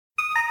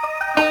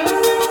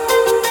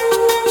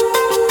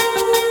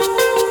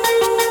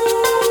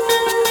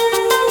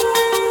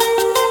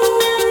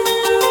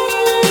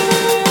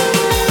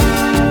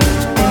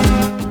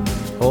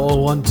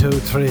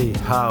3.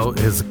 How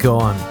is it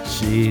going?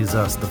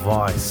 Jesus, the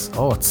voice.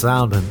 Oh, it's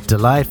sounding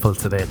delightful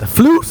today. The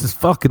flute is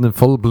fucking in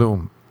full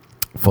bloom.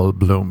 Full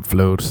bloom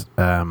flute.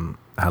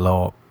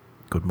 Hello.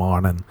 Good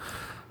morning.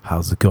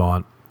 How's it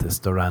going? This is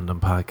the Random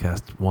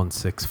Podcast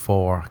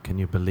 164. Can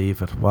you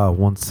believe it? Wow,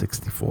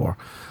 164.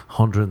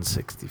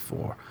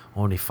 164.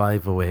 Only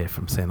 5 away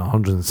from saying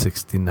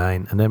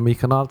 169. And then we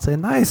can all say,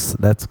 nice,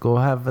 let's go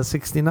have a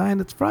 69.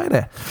 It's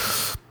Friday.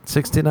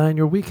 69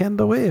 your weekend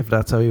away. If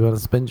that's how you want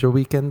to spend your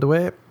weekend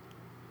away,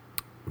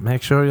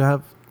 make sure you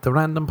have the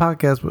Random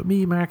Podcast with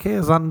me,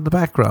 Marquez, on the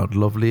background.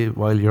 Lovely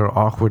while you're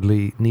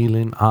awkwardly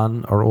kneeling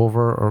on or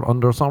over or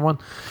under someone.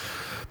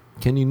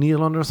 Can you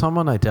kneel under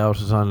someone? I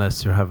doubt it,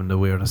 unless you're having the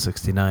weirdest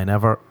 69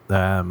 ever.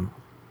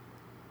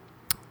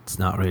 It's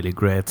not really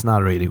great. It's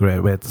not a really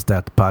great way to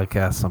start the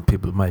podcast. Some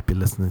people might be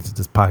listening to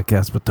this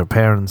podcast with their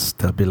parents.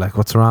 They'll be like,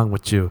 what's wrong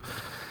with you,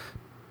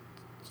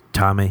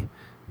 Tommy?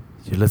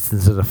 You listen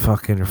to the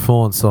fucking your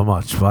phone so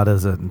much. What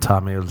is it? And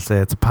Tommy will say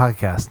it's a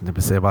podcast, and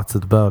they'll say, what's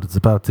it about? It's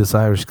about this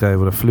Irish guy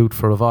with a flute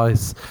for a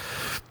voice,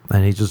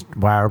 and he just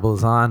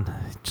warbles on.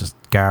 He just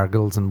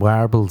gargles and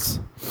warbles.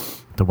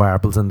 The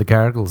warbles and the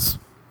gargles.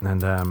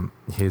 And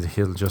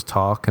he'll just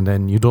talk, and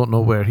then you don't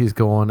know where he's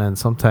going, and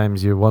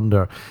sometimes you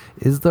wonder,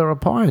 is there a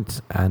point?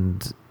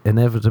 And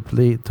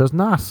inevitably there's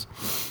not.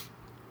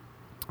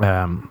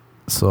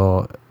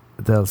 So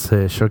they'll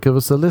say, sure, give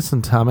us a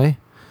listen, Tommy,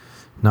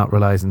 not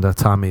realising that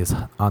Tommy is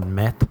on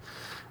meth.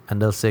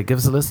 And they'll say, give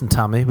us a listen,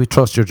 Tommy, we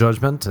trust your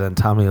judgment. And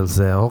Tommy will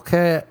say,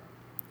 okay.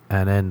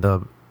 And then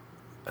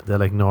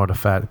they'll ignore the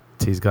fact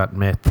he's got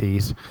meth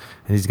teeth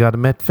and he's got a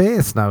meth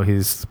face now.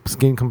 His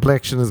skin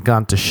complexion has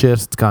gone to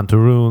shit. It's gone to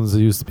ruins.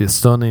 He used to be a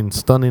stunning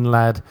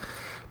lad.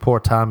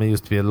 Poor Tommy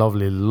used to be a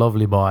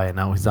lovely boy, and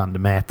now he's on the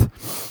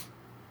meth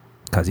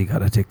because he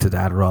got addicted to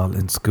Adderall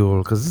in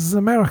school, because this is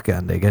America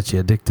and they get you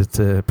addicted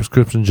to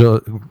prescription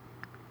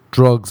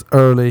drugs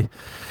early,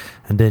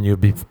 and then you'll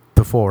be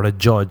before a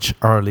judge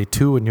early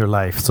too in your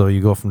life. So you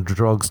go from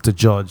drugs to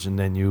judge, and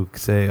then you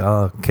say,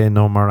 oh, okay,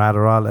 no more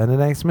Adderall, and the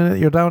next minute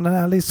you're down an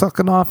alley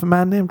sucking off a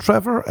man named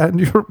Trevor and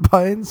you're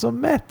buying some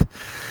meth.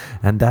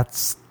 And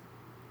that's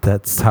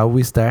how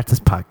we start this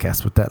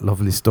podcast, with that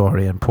lovely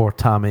story. And poor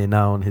Tommy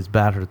now, and his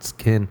battered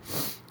skin,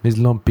 his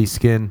lumpy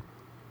skin,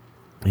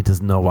 he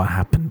doesn't know what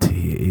happened.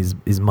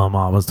 His mum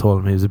always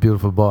told him he was a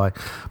beautiful boy,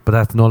 but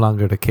that's no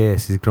longer the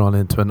case. He's grown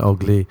into an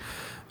ugly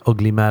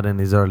man in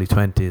his early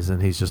 20s,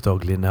 and he's just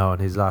ugly now,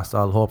 and he's lost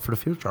all hope for the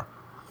future.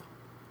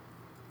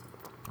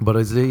 But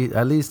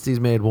at least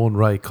he's made one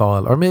right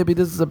call, or maybe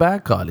this is a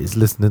bad call. He's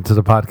listening to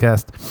the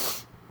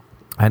podcast,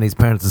 and his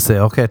parents will say,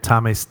 okay,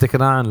 Tommy, stick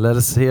it on, let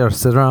us here,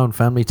 sit around,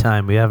 family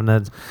time. We haven't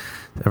had,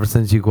 ever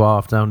since you go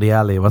off down the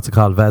alley, what's it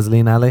called,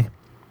 Vaseline Alley?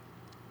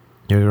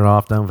 You're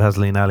off down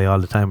Vaseline Alley all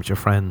the time with your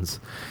friends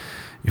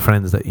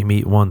that you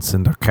meet once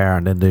in their car,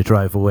 and then they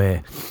drive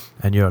away,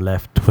 and you're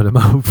left with a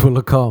mouth full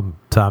of cum.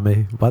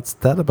 Tommy, what's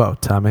that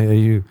about, Tommy? Are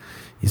you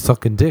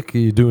sucking dick? Are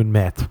you doing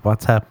meth?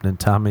 What's happening,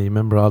 Tommy? You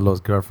remember all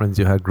those girlfriends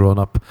you had growing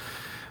up?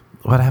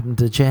 What happened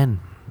to Jen?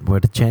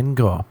 Where did Jen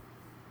go?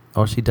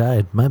 Oh, she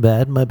died. My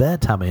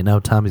bad, Tommy. Now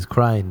Tommy's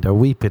crying. They're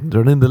weeping.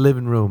 They're in the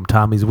living room.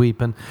 Tommy's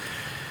weeping.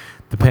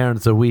 The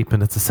parents are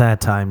weeping. It's a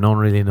sad time. No one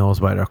really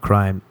knows why they're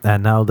crying.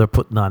 And now they're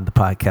putting on the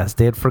podcast.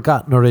 They had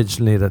forgotten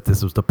originally that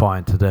this was the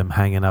point of them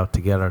hanging out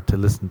together to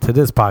listen to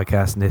this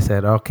podcast. And they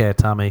said, okay,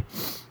 Tommy,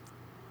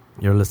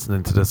 you're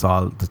listening to this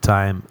all the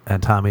time.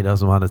 And Tommy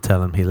doesn't want to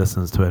tell him he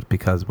listens to it,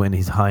 because when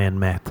he's high in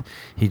meth,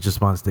 he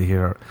just wants to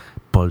hear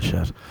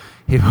bullshit.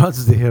 He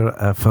wants to hear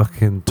a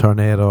fucking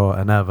tornado,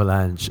 an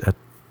avalanche, a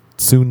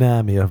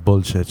tsunami of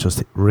bullshit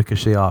just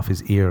ricochet off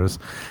his ears,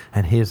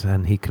 and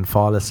he can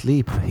fall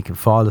asleep. He can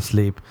fall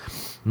asleep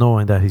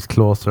knowing that he's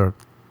closer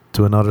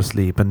to another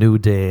sleep, a new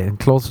day, and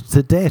closer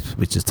to death,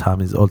 which is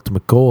Tommy's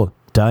ultimate goal.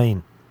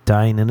 Dying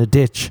in a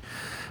ditch,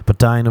 but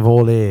dying of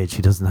old age.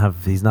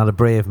 He's not a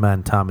brave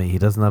man, Tommy. He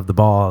doesn't have the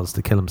balls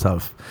to kill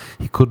himself.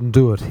 He couldn't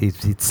do it.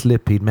 He'd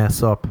slip, he'd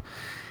mess up,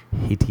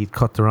 he'd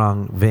cut the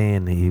wrong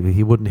vein,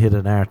 he wouldn't hit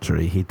an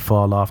artery, he'd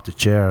fall off the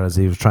chair as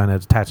he was trying to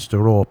attach the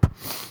rope.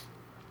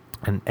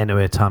 And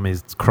anyway,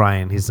 Tommy's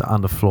crying. He's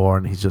on the floor,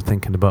 and he's just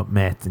thinking about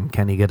meth, and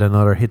can he get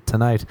another hit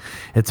tonight?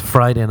 It's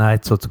Friday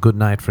night, so it's a good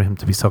night for him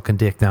to be sucking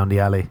dick down the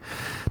alley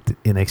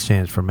in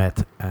exchange for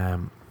meth.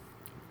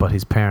 But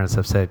his parents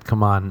have said,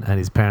 come on, and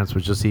his parents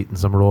were just eating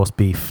some roast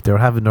beef. They were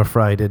having their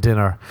Friday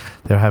dinner.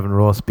 They were having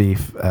roast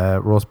beef,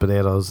 roast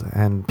potatoes,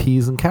 and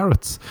peas and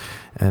carrots.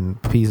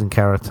 And peas and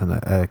carrots, and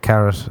a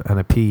carrot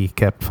and a pea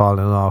kept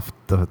falling off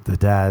the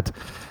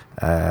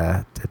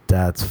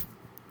dad's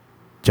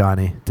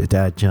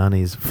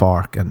Johnny's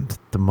fork, and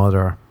the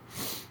mother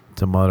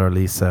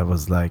Lisa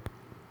was like,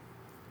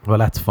 well,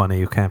 that's funny,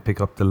 you can't pick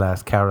up the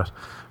last carrot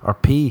or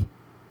pea.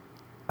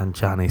 And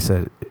Johnny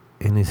said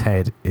in his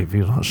head, if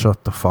you don't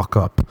shut the fuck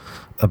up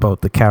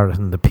about the carrot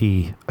and the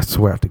pea, I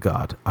swear to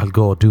God, I'll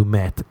go do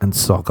meth and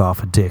suck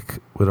off a dick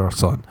with our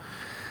son.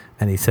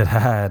 And he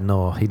said,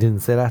 no, he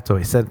didn't say that though.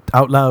 He said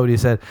out loud, he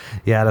said,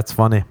 yeah, that's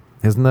funny,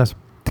 isn't it?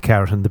 The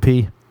carrot and the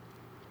pea.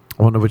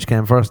 I wonder which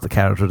came first, the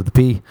carrot or the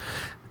pea.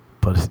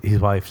 But his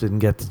wife didn't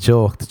get the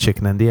joke, the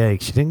chicken and the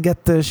egg. She didn't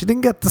get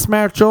the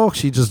smart joke.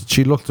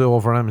 She looked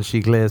over him and she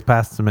glazed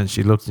past him and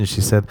she looked and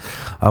she said,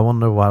 I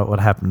wonder what would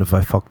happen if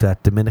I fucked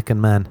that Dominican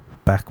man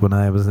back when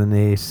I was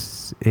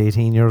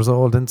 18 years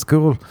old in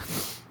school.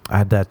 I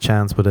had that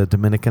chance with a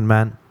Dominican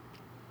man.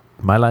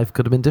 My life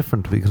could have been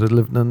different. We could have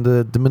lived in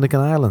the Dominican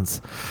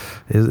Islands.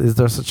 Is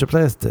there such a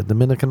place? The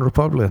Dominican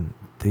Republic,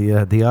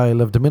 the Isle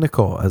of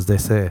Dominico, as they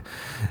say.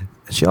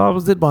 She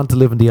always did want to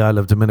live in the Isle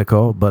of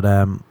Dominico, but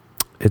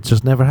it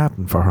just never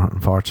happened for her,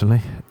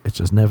 unfortunately. It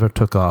just never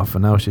took off.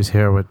 And now she's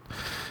here with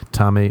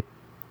Tommy,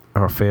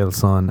 her failed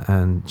son,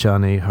 and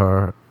Johnny,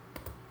 her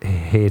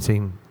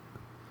hating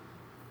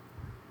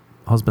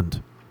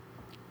husband.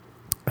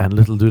 And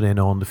little do they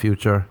know in the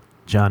future,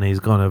 Johnny's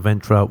going to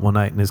venture out one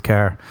night in his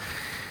car.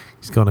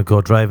 He's going to go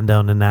driving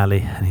down an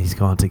alley and he's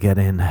going to get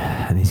in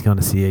and he's going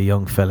to see a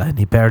young fella and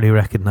he barely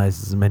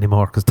recognises him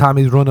anymore because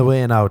Tommy's run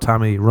away now.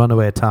 Tommy, run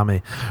away,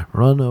 Tommy.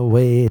 Run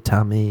away,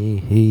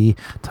 Tommy.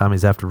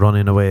 Tommy's after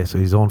running away, so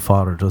his own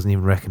father doesn't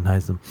even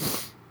recognise him.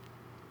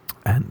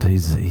 And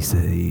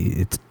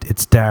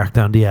it's dark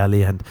down the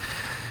alley and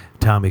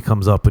Tommy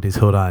comes up with his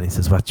hood on. He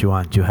says, what you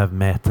want? You have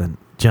meth. And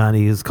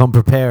Johnny has come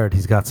prepared.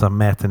 He's got some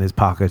meth in his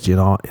pocket, you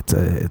know.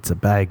 It's a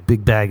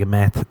big bag of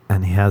meth,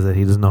 and he has it.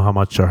 He doesn't know how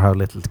much or how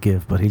little to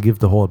give, but he'll give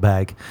the whole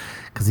bag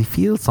because he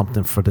feels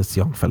something for this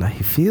young fella.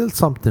 He feels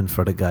something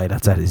for the guy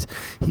that's at his.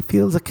 He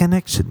feels a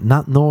connection,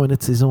 not knowing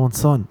it's his own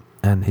son.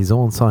 And his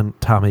own son,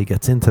 Tommy,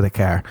 gets into the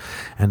car,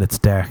 and it's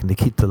dark, and they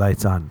keep the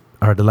lights on.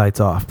 Or the lights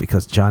off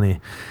because Johnny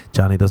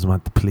doesn't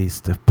want the police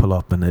to pull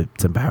up, and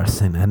it's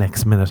embarrassing. And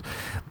next minute,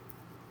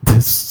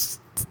 this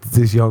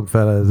young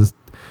fella,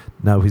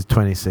 now he's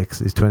 26.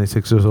 He's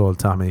 26 years old,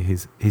 Tommy.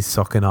 He's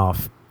sucking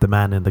off the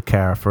man in the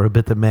car for a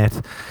bit of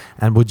meth.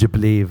 And would you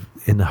believe,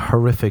 in a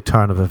horrific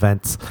turn of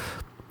events,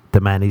 the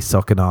man he's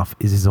sucking off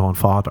is his own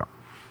father.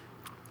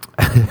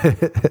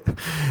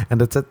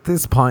 And it's at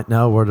this point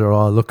now where they're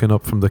all looking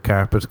up from the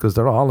carpet because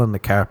they're all on the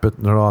carpet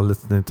and they're all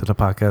listening to the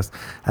podcast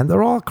and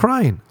they're all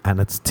crying. And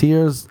it's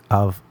tears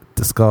of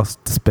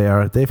disgust,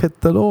 despair. They've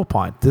hit the low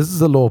point. This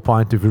is a low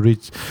point. If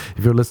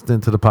you're listening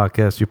to the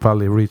podcast, you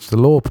probably reached the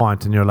low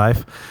point in your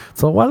life.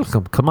 So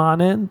welcome. Come on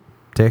in.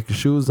 Take your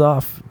shoes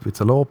off. It's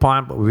a low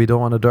point, but we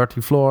don't want a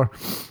dirty floor.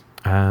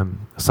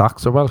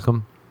 Socks are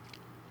welcome.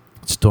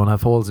 Just don't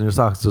have holes in your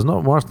socks. There's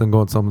nothing worse than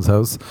going to someone's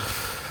house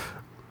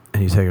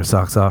and you take your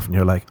socks off and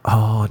you're like,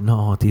 oh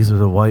no, these are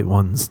the white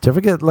ones. Do you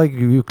ever get like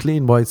you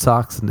clean white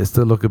socks and they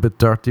still look a bit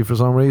dirty for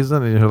some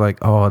reason and you're like,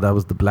 oh, that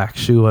was the black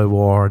shoe I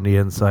wore and the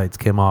insides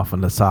came off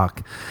on the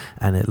sock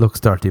and it looks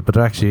dirty, but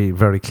they're actually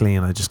very clean.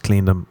 I just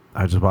cleaned them.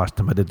 I just washed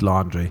them. I did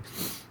laundry.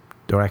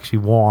 They're actually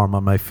warm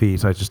on my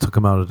feet. I just took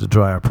them out of the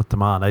dryer, put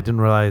them on. I didn't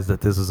realize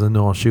that this is a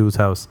no shoes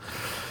house.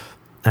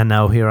 And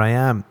now here I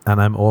am,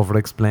 and I'm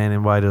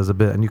over-explaining why there's a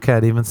bit, and you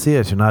can't even see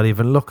it, you're not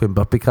even looking,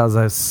 but because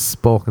I've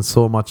spoken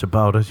so much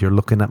about it, you're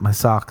looking at my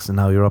socks, and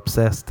now you're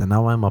obsessed, and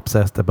now I'm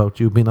obsessed about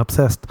you being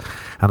obsessed,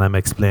 and I'm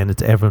explaining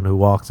to everyone who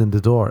walks in the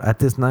door at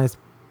this nice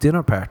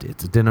dinner party.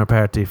 It's a dinner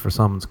party for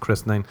someone's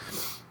christening.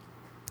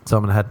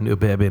 Someone had a new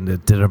baby in the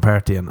dinner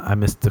party and I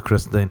missed the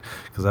christening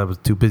because I was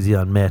too busy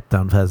on meth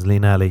down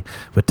Vaseline Alley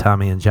with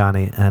Tommy and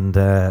Johnny. And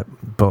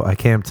but I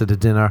came to the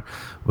dinner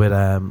with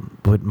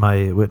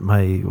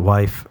my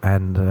wife,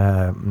 and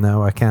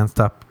now I can't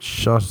stop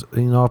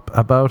shutting up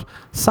about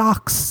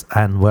socks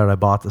and where I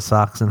bought the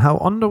socks and how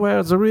underwear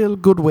is a real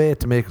good way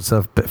to make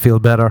yourself feel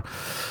better.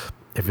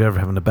 If you're ever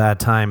having a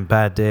bad time,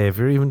 bad day, if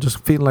you're even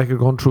just feeling like you're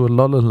going through a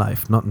lull in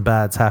life, nothing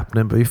bad's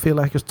happening, but you feel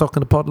like you're stuck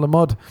in a puddle of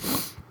mud,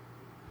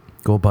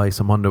 go buy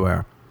some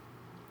underwear.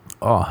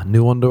 Oh,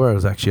 new underwear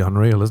is actually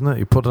unreal, isn't it?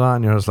 You put it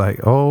on, you're just like,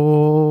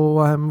 oh,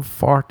 I'm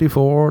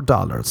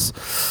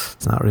 $44.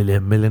 It's not really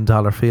 $1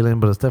 million feeling,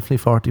 but it's definitely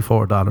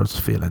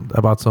 $44 feeling.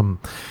 I bought some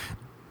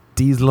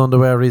diesel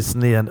underwear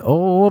recently, and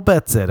oh,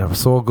 Betsy, they were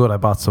so good. I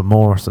bought some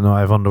more, so now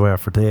I have underwear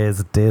for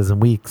days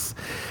and weeks.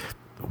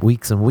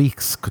 Weeks and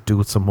weeks. Could do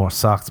with some more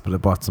socks, but I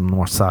bought some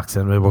more socks.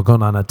 Anyway, we're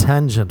going on a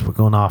tangent. We're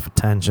going off a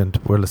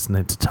tangent. We're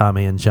listening to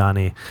Tommy and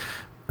Johnny.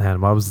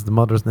 And what was the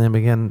mother's name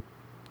again?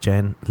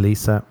 Jen,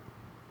 Lisa.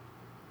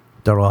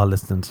 They're all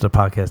listening to the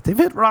podcast. They've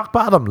hit rock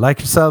bottom. Like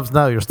yourselves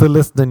now. You're still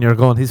listening. You're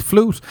going, his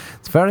flute,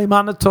 it's very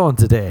monotone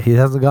today. He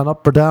hasn't gone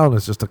up or down.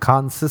 It's just a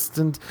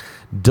consistent,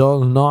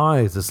 dull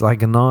noise. It's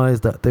like a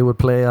noise that they would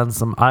play on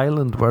some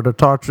island where they're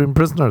torturing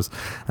prisoners.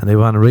 And they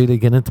want to really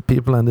get into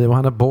people and they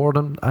want to bore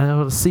them,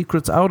 the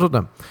secrets out of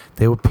them.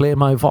 They would play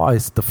my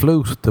voice, the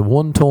flute, the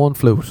one-tone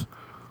flute.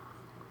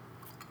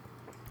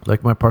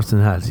 Like my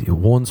personality,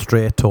 one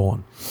straight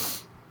tone.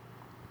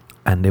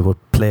 And they would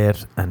play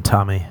it, and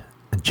Tommy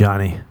and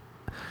Johnny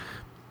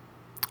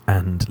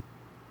and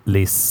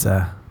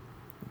Lisa,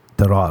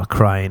 they're all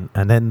crying,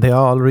 and then they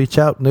all reach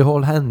out and they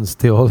hold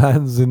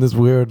hands in this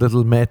weird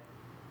little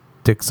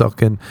dick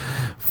sucking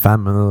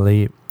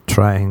family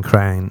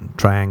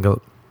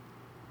triangle,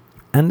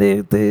 and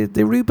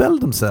they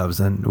rebuild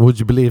themselves. And would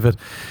you believe it,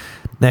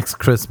 next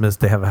Christmas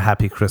they have a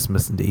happy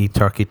Christmas and they eat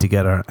turkey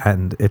together,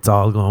 and it's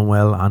all going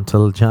well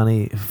until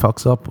Johnny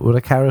fucks up with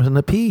a carrot and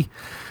a pea,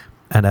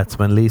 and that's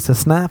when Lisa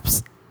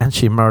snaps and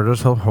she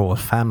murders her whole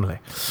family.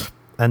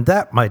 And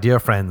that, my dear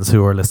friends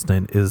who are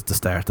listening, is the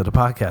start of the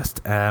podcast.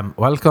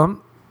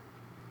 Welcome.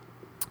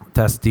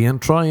 That's the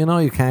intro.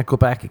 You can't go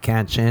back, you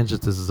can't change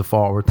it. This is a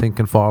forward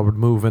thinking, forward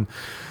moving,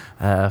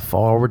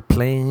 forward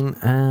playing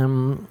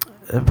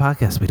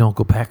podcast. We don't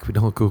go back, we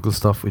don't Google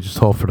stuff, we just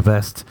hope for the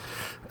best.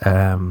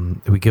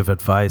 We give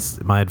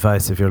advice. My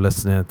advice, if you're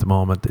listening at the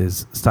moment,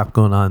 is stop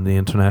going on the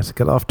internet.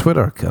 Get off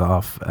Twitter, get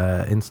off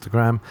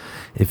Instagram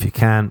if you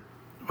can.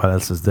 What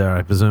else is there?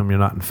 I presume you're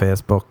not on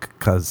Facebook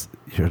because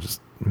you're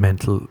just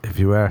mental if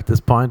you are at this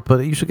point, but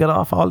you should get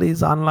off all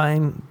these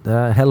online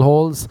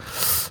hellholes.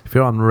 If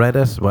you're on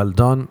Reddit, well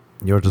done.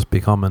 You're just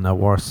becoming a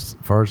worse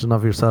version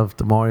of yourself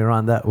the more you're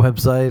on that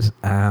website.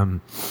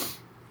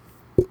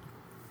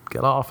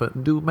 Get off it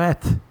and do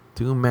meth.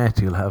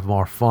 You'll have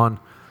more fun.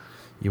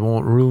 You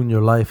won't ruin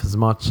your life as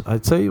much.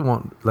 I'd say you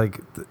won't,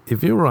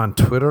 if you were on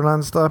Twitter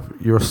and stuff,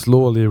 you're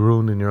slowly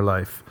ruining your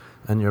life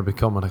and you're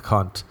becoming a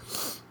cunt.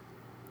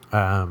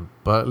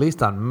 But at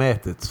least on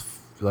meth, it's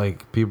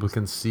like people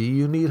can see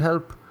you need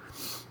help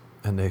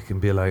and they can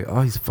be like,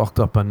 oh, he's fucked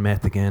up on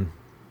meth again.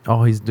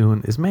 Oh, is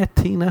meth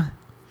Tina?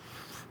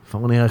 If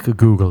only I could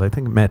Google. I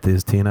think meth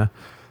is Tina.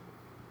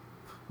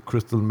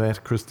 Crystal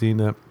meth,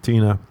 Christina,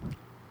 Tina.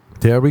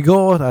 There we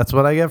go. That's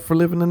what I get for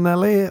living in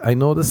LA. I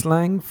know the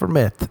slang for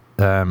meth.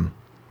 But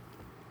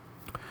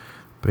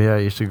yeah,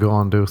 you should go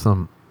and do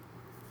some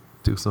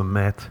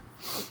meth.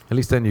 At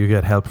least then you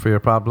get help for your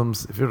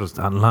problems. If you're just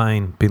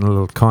online being a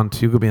little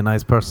cunt, you could be a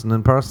nice person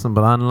in person,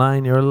 but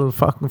online you're a little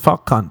fucking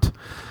fuck cunt.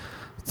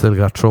 Still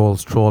got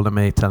trolls trolling at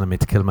me, telling me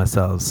to kill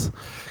myself,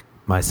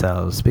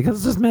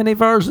 because there's many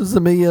versions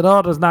of me.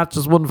 There's not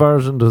just one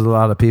version. There's a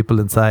lot of people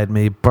inside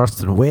me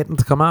bursting, waiting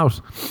to come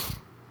out.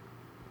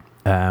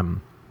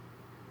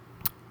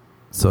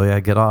 So yeah,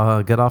 get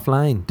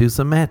offline, do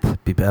some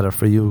meth, be better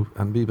for you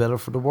and be better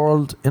for the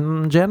world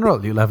in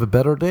general. You'll have a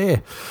better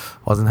day.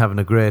 Wasn't having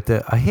a great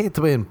day. I hate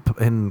the way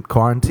in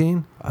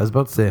quarantine. I was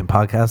about to say in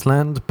podcast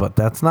land, but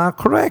that's not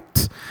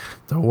correct.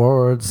 The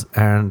words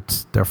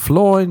they're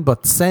flowing,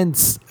 but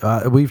sense.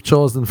 We've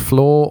chosen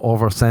flow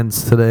over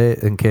sense today,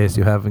 in case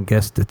you haven't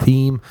guessed the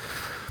theme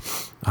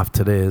of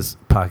today's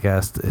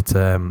podcast.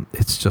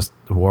 It's just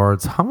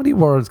words. How many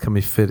words can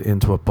we fit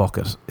into a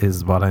bucket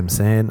is what I'm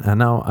saying, and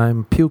now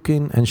I'm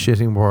puking and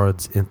shitting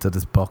words into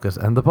this bucket,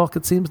 and the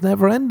bucket seems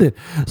never ending,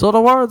 so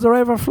the words are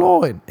ever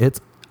flowing.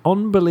 It's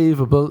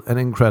unbelievable and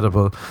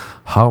incredible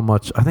how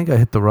much. I think I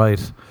hit the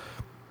right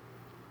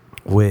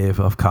wave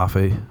of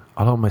coffee,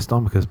 although my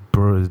stomach is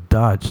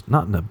dodged.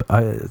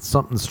 It's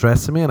something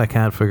stressing me and I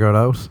can't figure it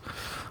out.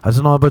 I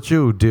don't know about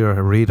you,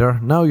 dear reader.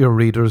 Now you're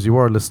readers, you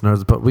are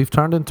listeners, but we've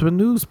turned into a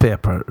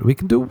newspaper. We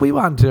can do what we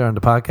want here on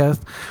the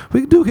podcast. We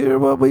can do here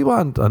what we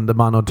want on the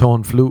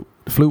monotone flute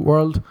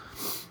world.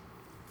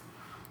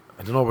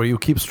 I don't know where you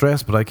keep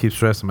stress, but I keep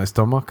stress in my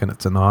stomach, and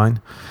it's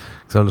annoying.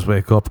 Because I'll just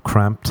wake up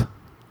cramped,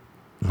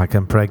 like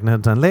I'm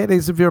pregnant. And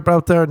ladies, if you're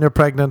out there and you're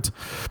pregnant,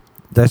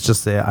 let's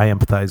just say I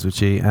empathize with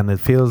you, and it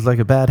feels like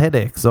a bad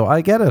headache. So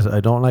I get it.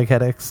 I don't like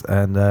headaches,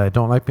 and I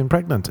don't like being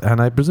pregnant.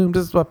 And I presume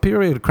this is what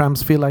period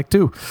cramps feel like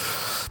too.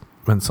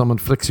 When someone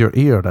flicks your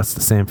ear, that's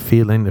the same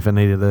feeling. If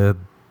any of the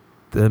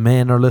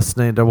men are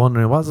listening, they're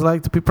wondering what's it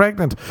like to be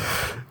pregnant.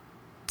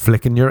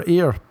 Flicking your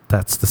ear,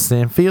 that's the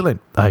same feeling.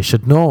 I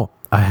should know.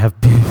 I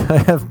have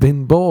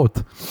been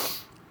both.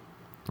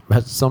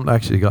 Someone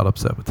actually got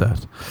upset with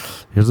that.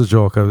 Here's a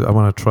joke I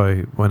want to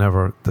try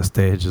whenever the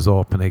stage is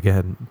open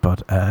again,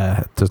 but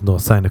there's no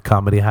sign of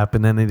comedy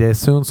happening any day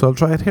soon, so I'll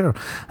try it here.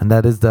 And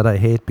that is that I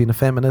hate being a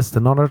feminist.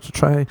 In order to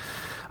try,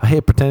 I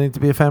hate pretending to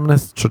be a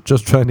feminist,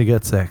 just trying to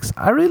get sex.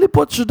 I really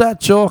butchered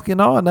that joke, and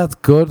that's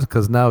good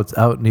because now it's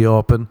out in the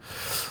open.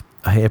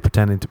 I hate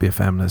pretending to be a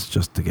feminist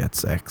just to get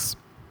sex.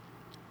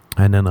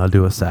 And then I'll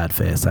do a sad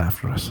face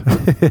after it.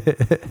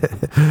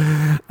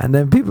 And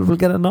then people will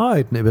get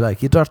annoyed and they'll be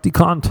like, you dirty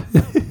cunt.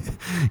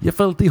 You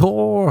filthy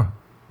whore.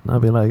 And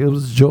I'll be like, it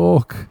was a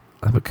joke.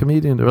 I'm a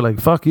comedian. They were like,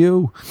 fuck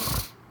you.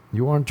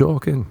 You weren't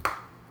joking.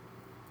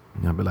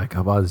 And I'll be like,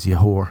 how was you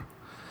whore?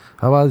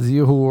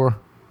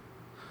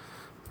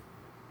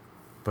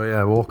 But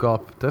yeah, I woke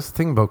up. That's the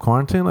thing about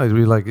quarantine. I'd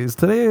be like, is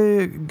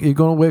today you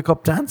going to wake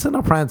up dancing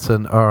or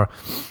prancing or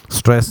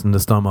stress in the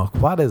stomach?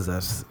 What is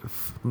it?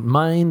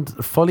 Mind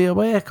fully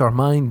awake or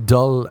mind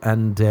dull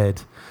and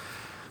dead?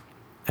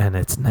 And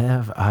it's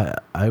never.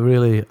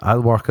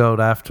 I'll work out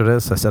after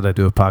this. I said I'd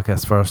do a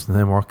podcast first and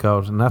then work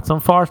out, and that's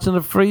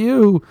unfortunate for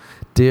you,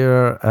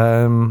 dear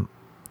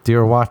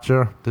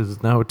watcher. This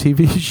is now a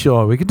TV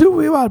show. We can do what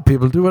we want,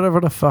 people. Do whatever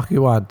the fuck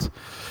you want.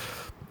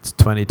 It's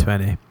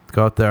 2020.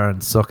 Go out there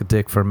and suck a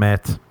dick for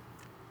meth.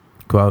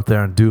 Go out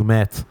there and do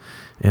meth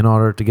in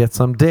order to get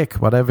some dick.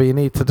 Whatever you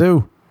need to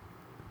do.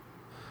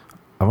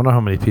 I wonder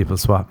how many people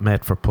swap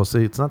meth for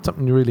pussy. It's not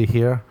something you really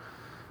hear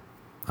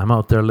I'm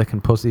out there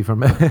licking pussy for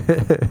me.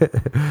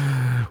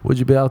 Would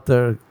you be out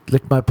there,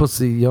 lick my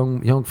pussy,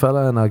 young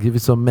fella, and I'll give you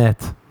some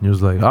meth? And he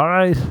was like, all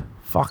right,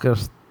 fuck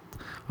it.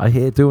 I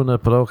hate doing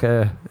it, but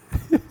okay.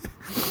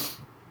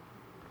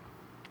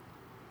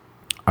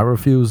 I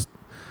refuse.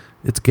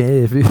 It's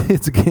gay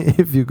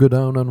if you go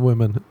down on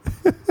women.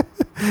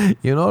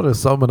 You know, there's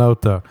someone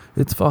out there.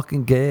 It's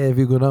fucking gay if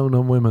you go down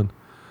on women.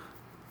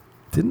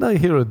 Didn't I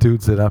hear a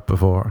dude say that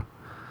before?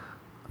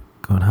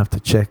 Gonna have to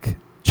check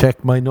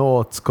my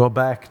notes, go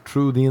back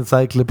through the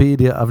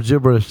encyclopedia of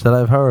gibberish that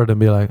I've heard and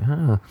be like,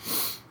 I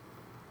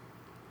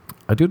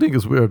do think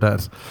it's weird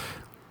that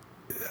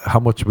how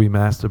much we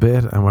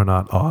masturbate and we're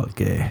not all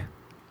gay.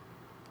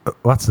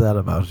 What's that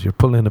about? You're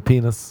pulling a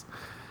penis.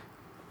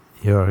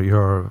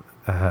 You're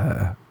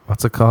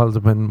what's it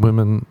called when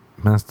women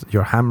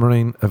you're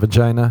hammering a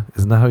vagina?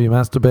 Isn't that how you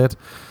masturbate?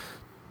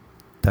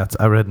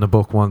 I read in a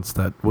book once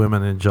that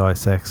women enjoy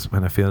sex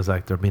when it feels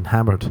like they're being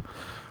hammered.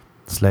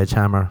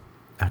 Sledgehammer.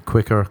 A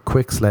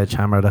quick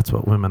sledgehammer. That's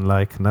what women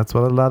like, and that's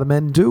what a lot of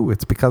men do.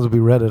 It's because we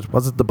read it.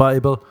 Was it the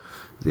Bible?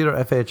 It's either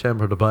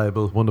FHM or the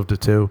Bible, one of the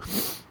two.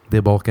 They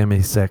both gave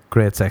me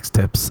great sex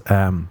tips.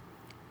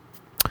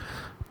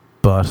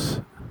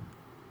 But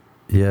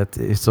yeah,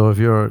 so if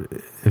you're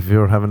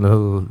having a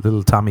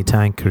little Tommy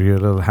tank, or you're a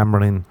little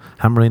hammering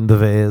the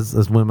vase,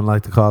 as women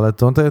like to call it,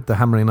 don't they? The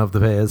hammering of the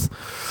vase.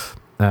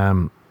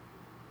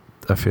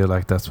 I feel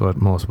like that's what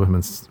most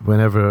women's.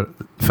 Whenever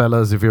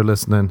fellas, if you're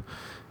listening,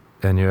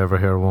 and you ever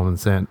hear a woman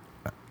saying,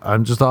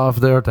 I'm just off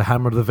there to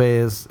hammer the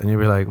vase, and you'll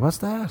be like, what's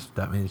that?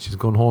 That means she's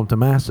going home to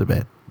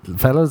masturbate.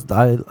 Fellas,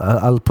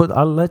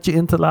 I'll let you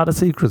into a lot of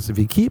secrets if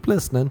you keep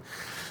listening,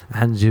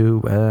 and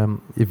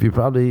if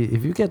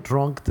you get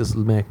drunk, this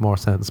will make more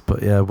sense.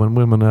 But yeah, when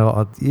women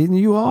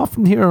you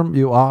often hear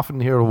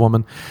a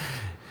woman,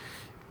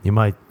 you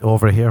might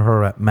overhear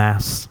her at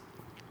mass,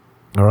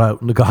 or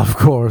out in the golf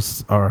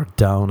course, or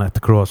down at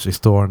the grocery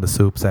store in the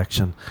soup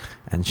section,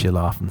 and she'll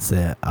often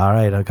say, all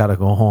right, I gotta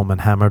go home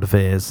and hammer the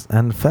vase.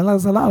 And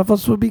fellas, a lot of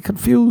us would be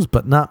confused,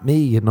 but not me.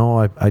 You know,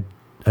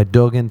 I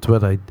dug into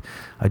it.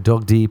 I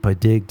dug deep. I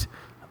digged.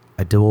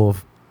 I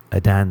dove. I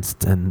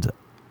danced, and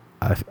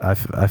I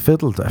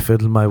fiddled. I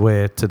fiddled my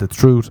way to the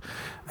truth,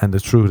 and the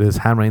truth is,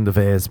 hammering the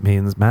vase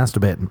means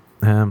masturbating.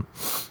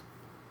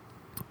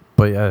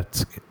 But yeah,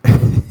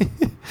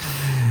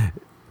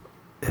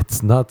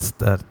 it's nuts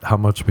that how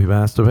much we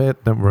masturbate,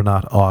 then we're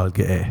not all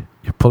gay.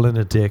 You're pulling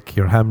a dick,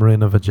 you're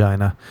hammering a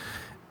vagina,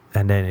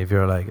 and then if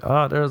you're like,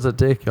 oh, there's a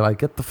dick, you're like,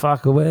 get the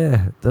fuck away.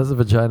 There's a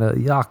vagina.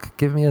 Yuck,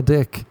 give me a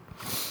dick.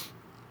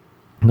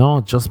 No,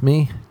 just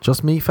me,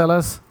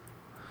 fellas.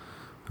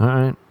 All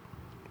right,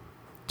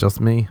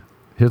 just me.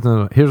 Here's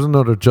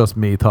another just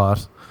me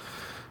thought.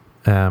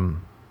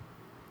 Another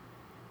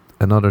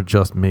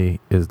just me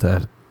is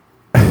that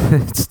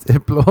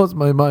it blows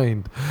my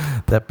mind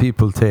that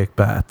people take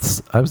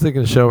baths. I was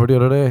taking a shower the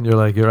other day, and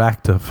you're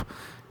active.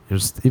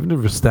 Even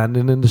if you're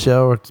standing in the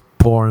shower, it's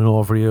pouring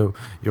over you.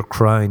 You're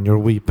crying, you're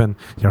weeping,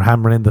 you're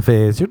hammering the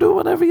face. You're doing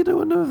whatever you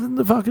do in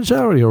the fucking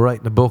shower. You're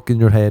writing a book in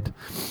your head.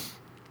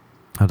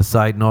 On a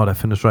side note, I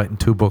finished writing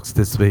 2 books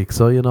this week.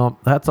 So, you know,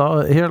 that's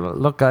all. Here,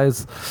 look,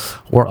 guys,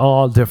 we're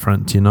all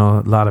different. You know,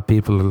 a lot of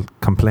people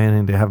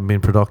complaining they haven't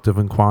been productive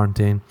in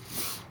quarantine.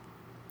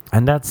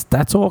 And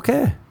that's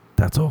okay.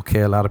 That's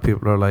okay. A lot of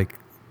people are like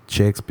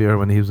Shakespeare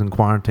when he was in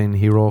quarantine,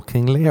 he wrote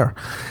King Lear.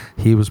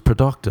 He was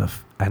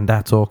productive, and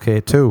that's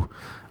okay too.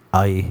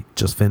 I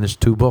just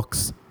finished 2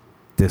 books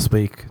this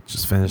week.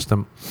 Just finished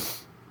them.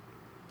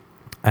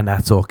 And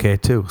that's okay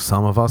too.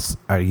 Some of us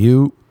are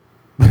you,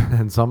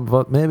 and some of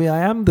us, maybe I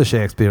am the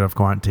Shakespeare of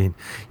quarantine.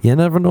 You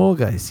never know,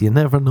 guys. You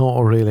never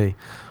know really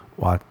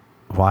what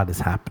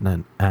is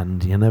happening,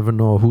 and you never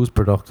know who's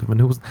productive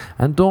and who's.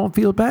 And don't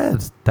feel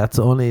bad. That's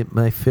only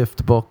my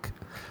 5th book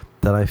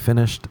that I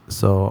finished.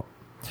 So,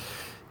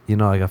 you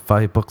know, I got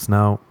 5 books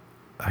now.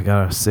 I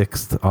got a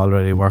 6th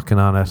already working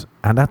on it,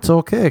 and that's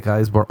okay,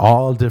 guys. We're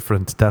all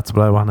different. That's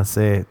what I want to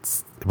say.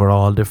 We're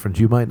all different.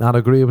 You might not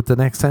agree with the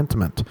next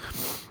sentiment.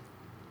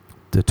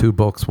 The 2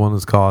 books, one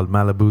is called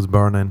Malibu's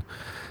Burning,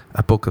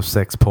 a book of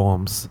sex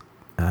poems.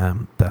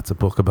 That's a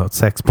book about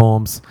sex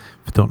poems.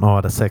 If you don't know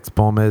what a sex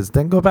poem is,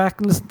 then go back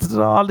and listen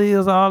to all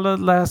the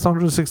last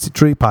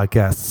 163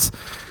 podcasts.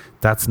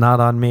 That's not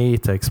on me.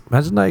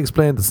 Imagine I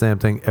explained the same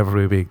thing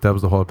every week. That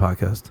was the whole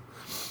podcast.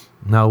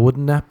 Now,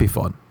 wouldn't that be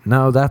fun?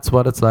 Now, that's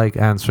what it's like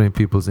answering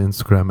people's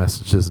Instagram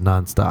messages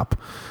nonstop.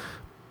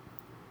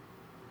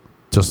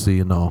 Just so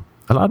you know.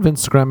 A lot of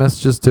Instagram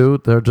messages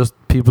too, they're just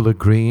people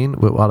agreeing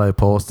with what I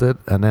posted,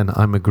 and then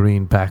I'm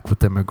agreeing back with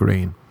them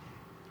agreeing.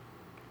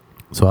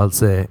 So I'll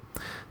say,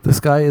 the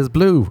sky is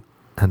blue.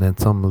 And then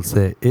someone will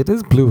say, it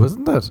is blue,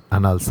 isn't it?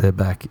 And I'll say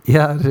back,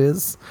 yeah, it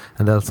is.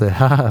 And they'll say,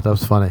 haha, that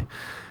was funny.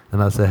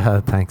 And I'll say,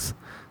 thanks.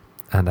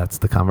 And that's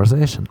the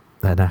conversation.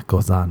 And that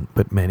goes on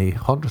with many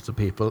hundreds of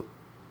people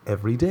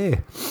every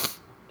day.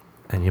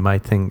 And you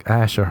might think,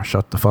 sure,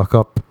 shut the fuck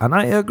up. And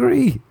I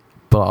agree.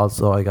 But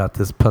also I got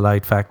this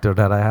polite factor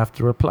that I have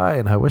to reply,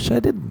 and I wish I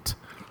didn't.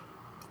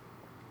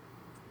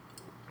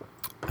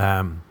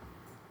 But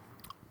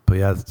But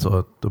yeah,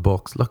 so the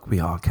books, look, we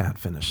all can't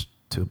finish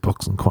 2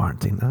 books in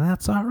quarantine, and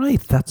that's all right.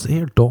 That's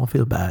here. Don't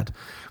feel bad.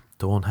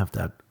 Don't have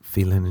that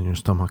feeling in your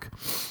stomach.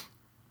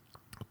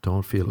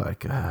 Don't feel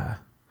like you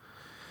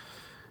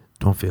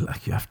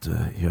have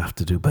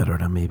to do better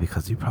than me,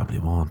 because you probably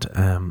won't.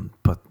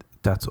 But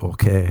that's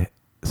okay.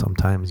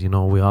 Sometimes,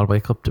 we all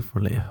wake up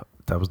differently.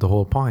 That was the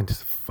whole point.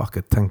 Fuck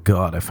it. Thank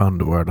God I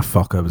found where the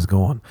fuck I was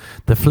going.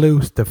 The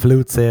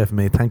flute saved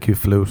me. Thank you,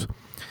 flute.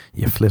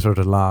 You flittered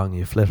along.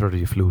 You fluted.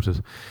 You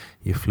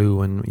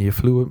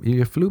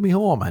flew me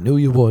home. I knew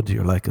you would.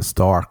 You're like a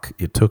stork.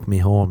 You took me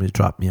home. You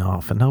dropped me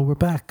off, and now we're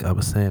back. I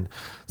was saying,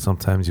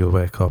 sometimes you'll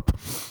wake up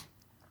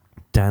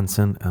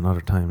dancing, and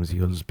other times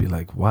you'll just be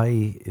like,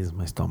 why is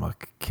my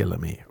stomach killing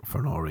me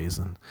for no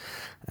reason?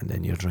 And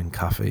then you'll drink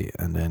coffee,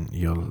 and then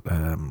you'll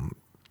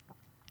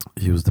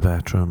use the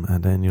bathroom,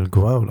 and then you'll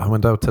go out. I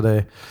went out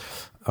today.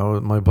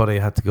 My buddy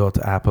had to go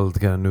to Apple to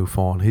get a new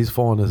phone. His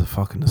phone is a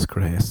fucking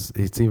disgrace.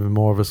 It's even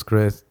more of a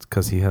disgrace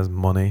because he has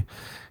money,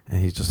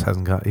 and he just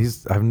hasn't got.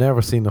 I've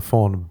never seen a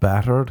phone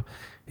battered.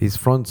 His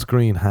front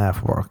screen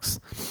half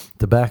works.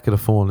 The back of the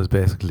phone is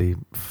basically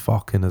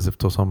fucking as if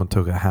someone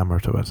took a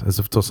hammer to it, as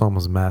if someone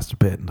was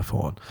masturbating the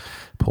phone.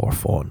 Poor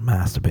phone,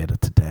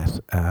 masturbated to death.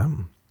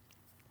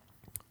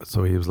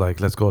 So he was like,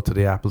 let's go to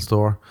the Apple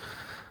store.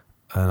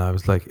 And I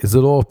was like, is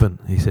it open?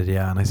 He said,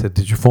 yeah. And I said,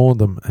 did you phone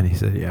them? And he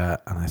said, yeah.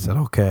 And I said,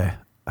 okay,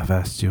 I've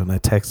asked you. And I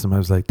texted him. I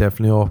was like,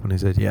 definitely open. He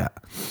said, yeah.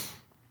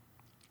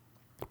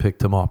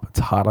 Picked him up. It's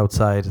hot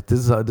outside.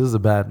 This is a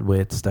bad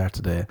way to start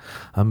today.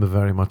 I'm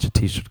very much a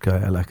t-shirt guy.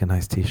 I like a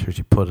nice t-shirt.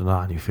 You put it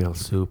on, you feel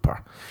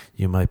super.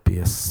 You might be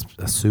a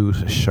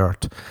suit, a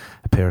shirt,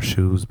 a pair of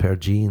shoes, a pair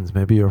of jeans.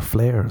 Maybe you're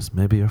flares.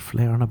 Maybe you're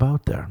flaring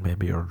about there.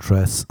 Maybe your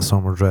dress,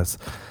 summer dress,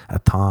 a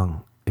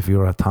thong. If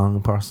you're a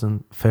thong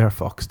person, fair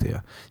fucks to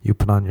you. You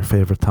put on your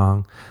favourite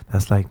thong.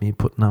 That's like me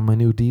putting on my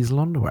new diesel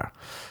underwear.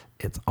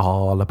 It's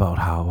all about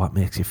what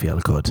makes you feel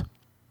good.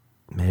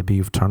 Maybe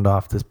you've turned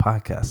off this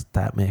podcast.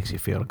 That makes you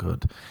feel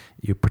good.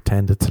 You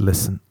pretended to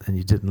listen and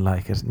you didn't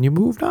like it, and you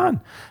moved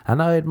on.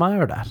 And I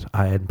admire that.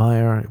 I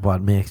admire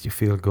what makes you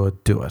feel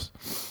good. Do it.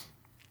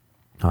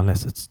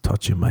 Unless it's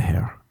touching my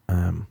hair.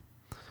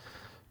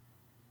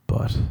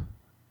 But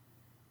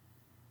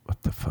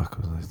what the fuck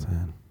was I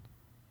saying?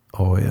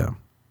 Oh yeah.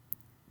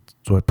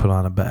 So I put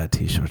on a bad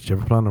t-shirt. You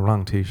ever put on the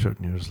wrong t-shirt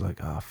and you're just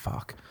like, oh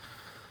fuck,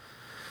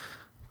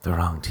 the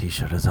wrong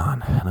t-shirt is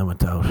on? And I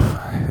went out.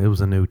 It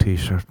was a new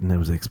t-shirt and it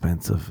was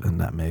expensive,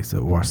 and that makes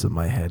it worse in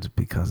my head,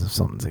 because if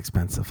something's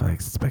expensive, I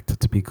expect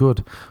it to be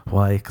good.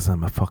 Why? Because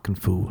I'm a fucking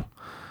fool.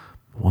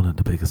 One of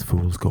the biggest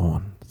fools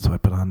going. So I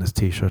put on this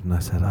t-shirt and I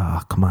said,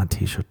 come on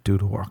t-shirt, do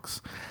the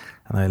works.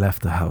 And I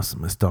left the house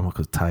and my stomach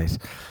was tight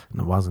and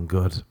it wasn't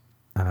good.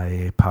 And I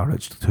ate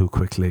porridge too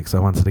quickly because I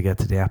wanted to get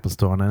to the Apple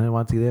store, and then I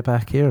wanted to get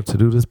back here to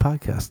do this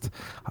podcast.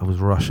 I was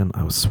rushing.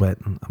 I was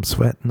sweating. I'm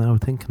sweating now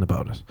thinking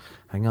about it.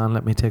 Hang on,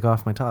 let me take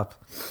off my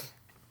top.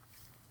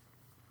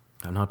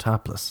 I'm now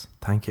topless.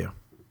 Thank you.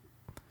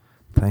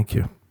 Thank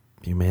you.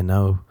 You may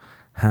know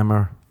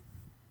Hammer,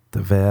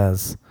 the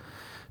Vase,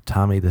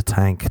 Tommy the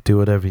Tank. Do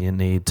whatever you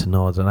need to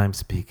know that I'm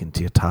speaking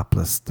to you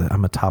topless.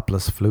 I'm a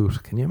topless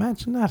flute. Can you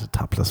imagine that? A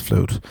topless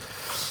flute.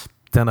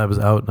 Then I was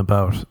out and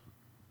about.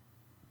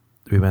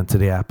 We went to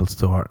the Apple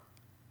store.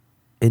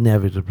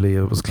 Inevitably,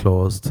 it was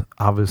closed.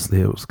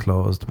 Obviously, it was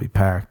closed. We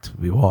parked.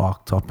 We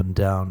walked up and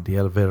down the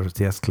elevators,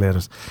 the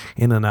escalators,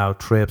 in and out,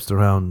 traipsed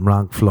around,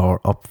 wrong floor,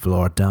 up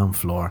floor, down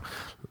floor.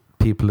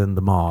 People in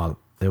the mall.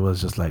 It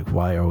was just like,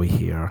 why are we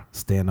here?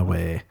 Staying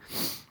away.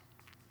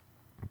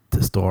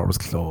 The store was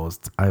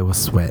closed. I was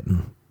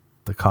sweating.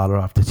 The collar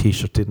off the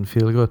t-shirt didn't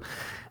feel good.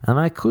 And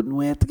I couldn't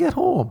wait to get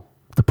home.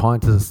 The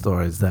point of the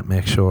story is that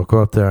make sure,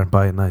 go out there and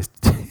buy a nice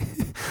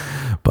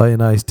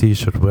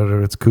t-shirt,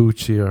 whether it's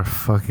Gucci or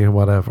fucking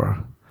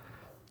whatever.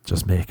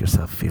 Just make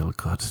yourself feel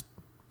good.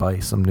 Buy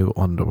some new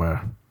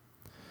underwear.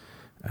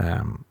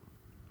 And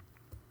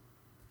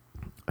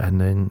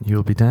then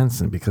you'll be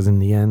dancing, because in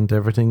the end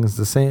everything is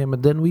the same,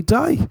 and then we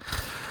die.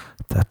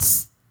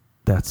 That's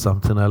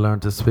something I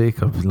learned this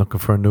week. I've been looking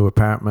for a new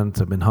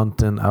apartment. I've been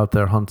out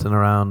there hunting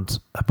around,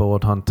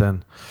 abode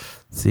hunting,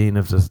 seeing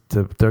if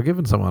they're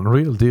giving someone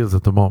real deals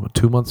at the moment.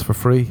 2 months for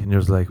free. And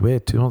you're just like,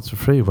 wait, 2 months for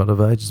free? What if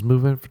I just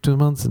move in for 2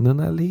 months and then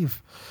I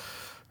leave?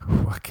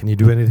 What, can you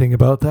do anything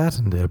about that?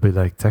 And they'll be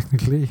like,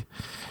 technically,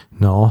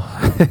 no.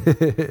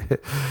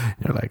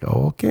 You're like,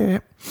 okay.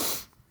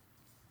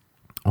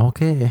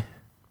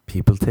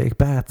 People take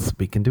baths.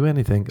 We can do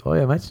anything. Oh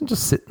yeah, imagine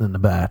just sitting in the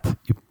bath.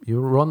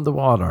 You run the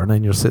water and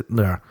then you're sitting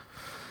there.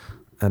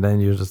 And then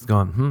you're just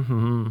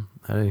going,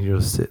 And then you're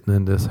just sitting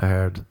in this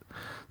hard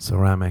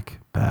ceramic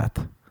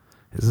bath.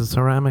 Is it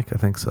ceramic? I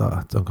think so.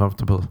 It's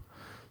uncomfortable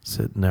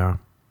sitting there,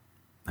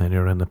 and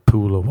you're in a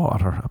pool of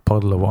water, a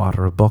puddle of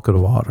water, a bucket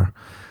of water,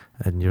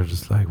 and you're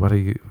just like, what are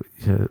you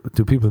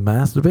do people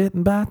masturbate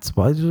in baths?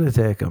 Why do they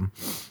take them?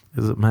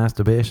 Is it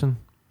masturbation?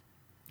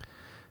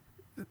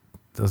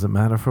 Does it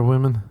matter for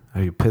women?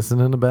 Are you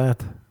pissing in a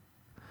bath?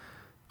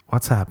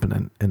 What's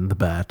happening in the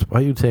bath? Why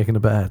are you taking a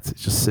bath?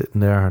 It's just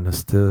sitting there in a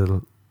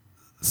still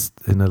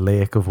in a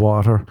lake of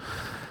water.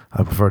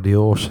 I prefer the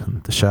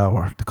ocean, the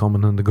shower, the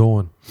coming and the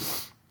going.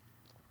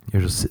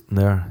 You're just sitting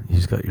there. You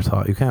just got your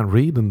thought. You can't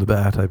read in the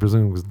bath, I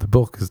presume, because the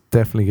book is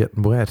definitely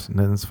getting wet, and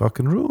then it's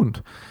fucking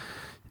ruined.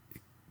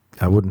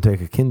 I wouldn't take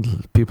a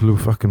Kindle. People who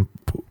fucking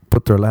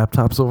put their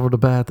laptops over the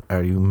bath.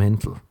 Are you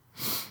mental?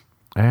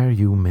 Are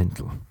you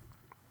mental?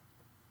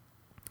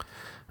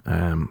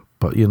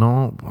 But you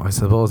know, I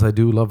suppose I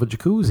do love a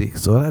jacuzzi.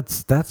 So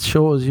that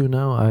shows you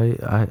now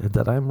I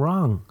that I'm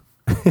wrong.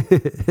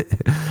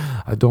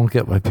 I don't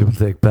get why people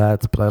take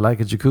baths, but I like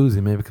a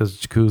jacuzzi, maybe because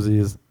jacuzzi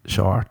is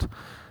short,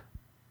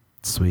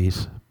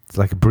 sweet. It's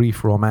like a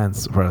brief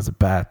romance, whereas a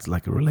bath,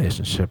 like a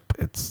relationship,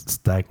 it's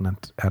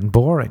stagnant and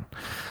boring.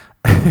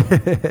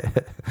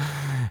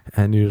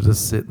 And you're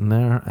just sitting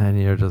there and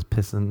you're just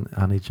pissing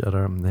on each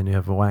other, and then you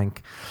have a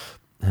wank,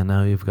 and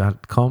now you've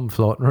got cum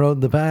floating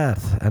around the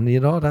bath, and you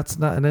know that's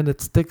not, and then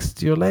it sticks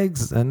to your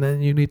legs, and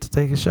then you need to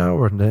take a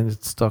shower, and then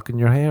it's stuck in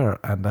your hair,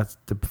 and that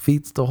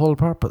defeats the whole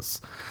purpose.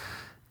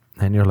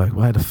 And you're like,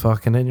 why the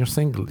fuck? And then you're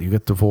single, you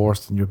get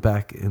divorced, and you're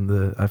back in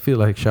the. I feel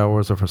like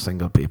showers are for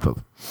single people.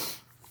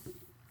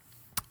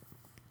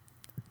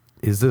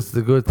 Is this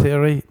the good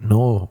theory?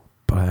 No,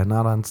 but I'm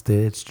not on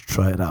stage to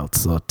try it out.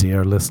 So,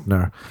 dear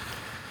listener,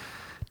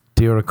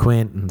 dear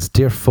acquaintance,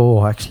 dear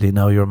foe, actually,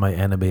 now you're my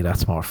enemy.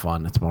 That's more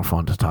fun. It's more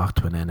fun to talk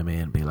to an enemy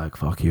and be like,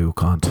 fuck you,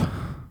 cunt.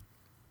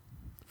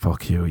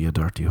 Fuck you, you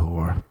dirty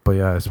whore. But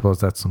yeah, I suppose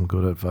that's some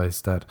good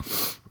advice, that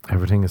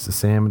everything is the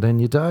same and then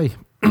you die.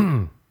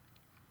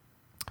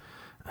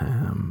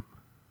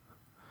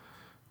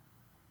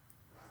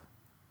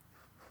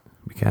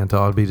 We can't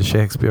all be the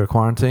Shakespeare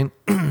quarantine.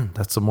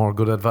 That's some more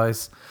good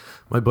advice.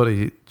 My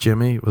buddy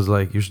Jimmy was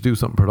like, you should do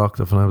something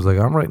productive. And I was like,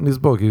 I'm writing this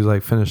book. He was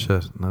like, finish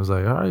it. And I was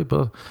like, all right,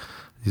 but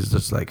he's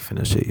just like,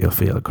 finish it, you'll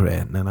feel great.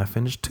 And then I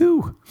finished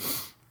 2.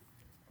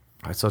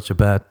 I had such a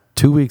bad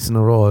 2 weeks in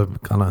a row.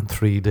 I've gone on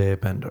 3-day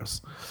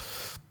benders.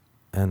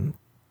 And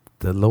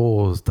the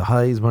lows, the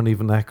highs weren't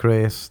even that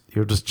great.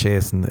 You're just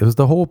chasing. It was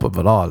the hope of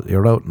it all.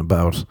 You're out and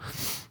about.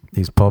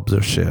 These pubs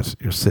are shit.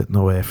 You're sitting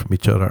away from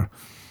each other.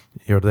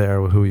 You're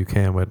there with who you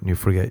came with, and you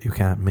forget you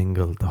can't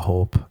mingle. The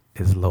hope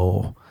is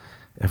low.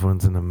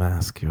 Everyone's in a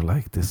mask. You're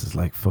like, this is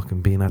like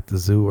fucking being at the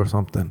zoo or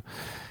something.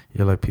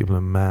 You're like people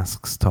in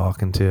masks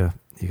talking to you.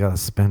 You gotta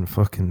spend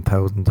fucking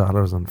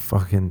 $1,000 on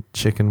fucking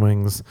chicken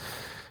wings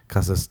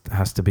because it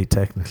has to be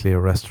technically a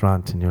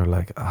restaurant, and you're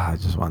like, I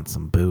just want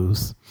some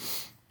booze.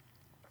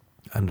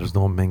 And there's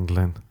no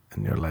mingling,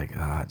 and you're like,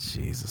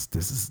 Jesus,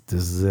 this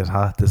is it,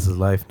 huh? This is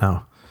life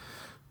now.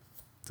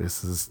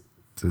 This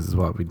is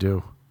what we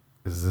do.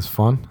 Is this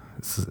fun?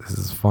 Is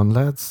this fun,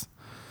 lads?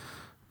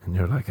 And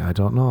you're like, I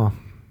don't know.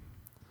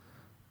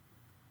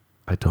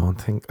 I don't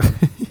think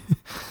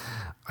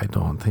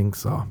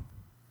so.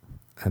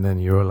 And then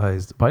you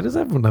realize, why does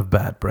everyone have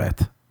bad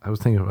breath? I was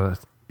thinking about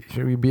it.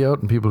 Should we be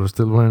out and people are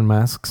still wearing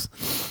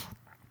masks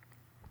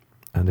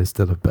and they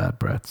still have bad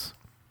breaths?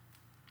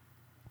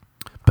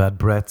 Bad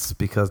breaths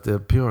because they're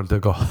pure. They'll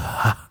go,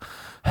 ha,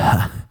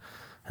 ha.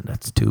 And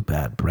that's 2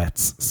 bad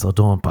breaths. So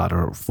don't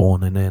bother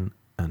phoning in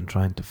and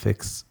trying to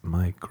fix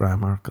my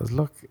grammar, because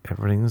look,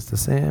 everything is the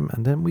same,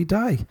 and then we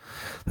die.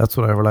 That's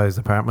what I realized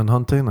apartment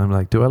hunting. I'm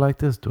like, do I like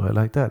this? Do I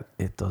like that?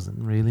 It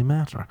doesn't really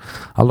matter.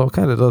 Although it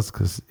kind of does,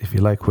 because if you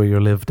like where you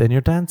live, then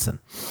you're dancing.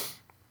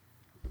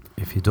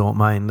 If you don't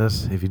mind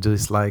it, if you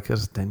dislike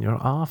it, then you're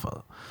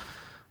awful.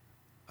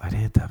 I'd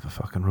hate to have a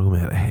fucking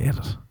roommate. I hate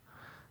it.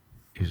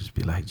 You just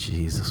be like,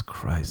 Jesus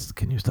Christ,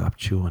 can you stop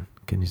chewing?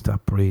 Can you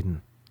stop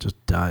breathing?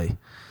 Just die.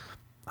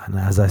 And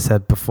as I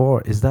said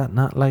before, is that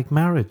not like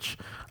marriage?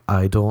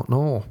 I don't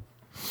know.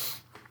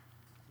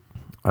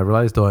 I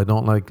realized though I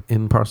don't like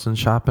in-person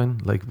shopping.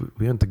 Like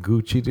we went to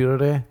Gucci the other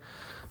day.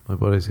 My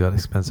buddy's got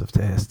expensive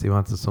taste. He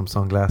wanted some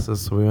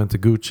sunglasses, so we went to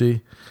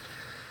Gucci.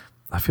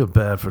 I feel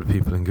bad for the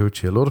people in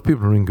Gucci. A lot of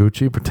people are in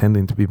Gucci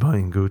pretending to be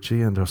buying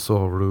Gucci, and they're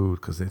so rude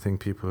because they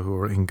think people who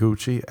are in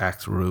Gucci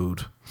act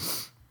rude.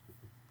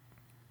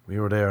 We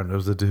were there and there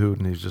was a dude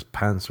and he was just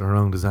pantsing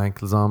around his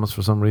ankles almost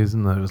for some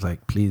reason. I was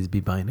like, please be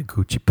buying a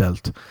Gucci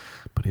belt.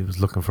 But he was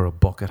looking for a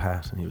bucket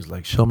hat and he was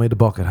like, show me the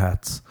bucket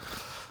hats.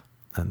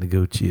 And the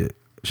Gucci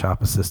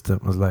shop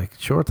assistant was like,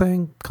 sure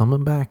thing,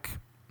 coming back.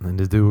 And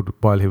the dude,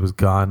 while he was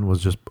gone,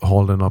 was just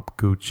holding up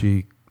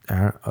Gucci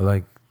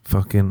like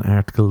fucking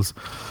articles,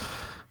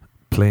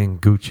 playing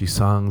Gucci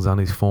songs on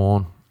his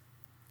phone,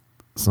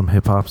 some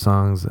hip-hop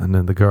songs, and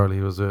then the girl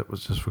he was with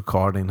was just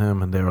recording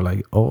him, and they were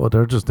like, oh,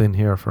 they're just in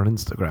here for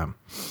Instagram.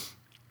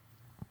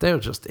 They're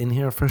just in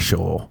here for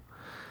show.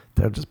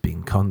 They're just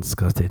being cunts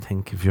because they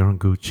think if you're in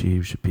Gucci,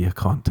 you should be a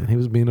cunt. And he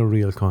was being a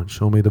real cunt.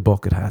 Show me the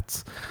bucket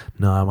hats.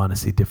 No, I want to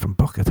see different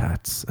bucket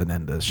hats. And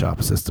then the shop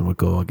assistant would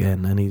go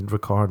again, and he'd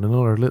record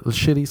another little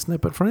shitty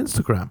snippet for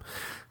Instagram.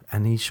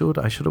 And I should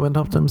have went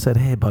up to him and said,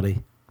 hey,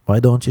 buddy, why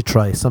don't you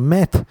try some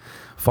meth?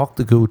 Fuck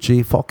the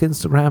Gucci, fuck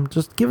Instagram.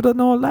 Just give it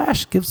an old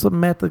lash. Give some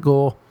meth a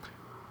go.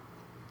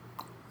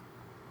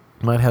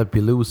 Might help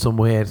you lose some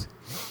weight.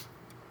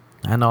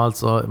 And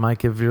also, it might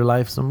give your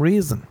life some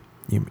reason.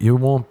 You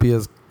won't be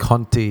as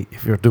cunty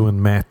if you're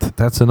doing meth.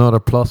 That's another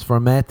plus for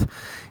meth.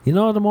 You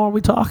know, the more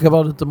we talk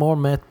about it, the more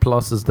meth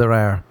pluses there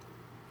are.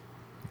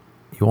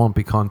 You won't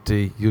be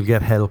cunty. You'll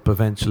get help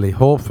eventually,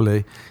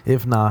 hopefully.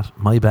 If not,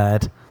 my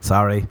bad.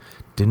 Sorry.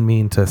 Didn't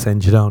mean to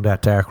send you down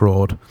that dark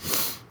road.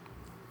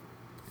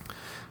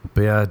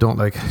 But yeah, I don't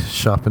like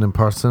shopping in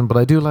person, but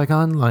I do like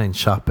online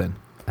shopping.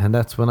 And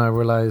that's when I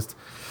realised,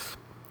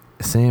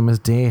 same as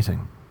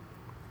dating.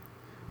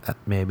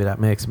 Maybe that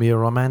makes me a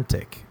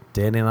romantic.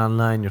 Dating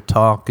online, you're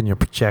talking, you're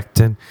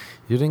projecting.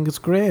 You think it's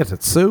great,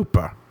 it's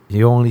super.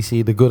 You only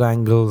see the good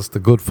angles, the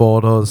good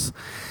photos.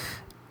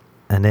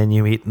 And then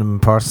you meet them in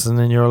person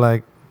and you're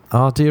like,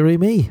 oh, dearie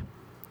me.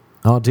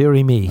 Oh,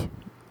 dearie me.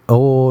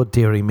 Oh,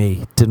 dearie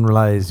me. Didn't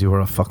realise you were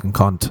a fucking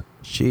cunt.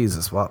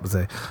 Jesus, what was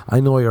I?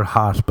 I know you're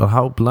hot, but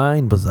how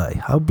blind was I?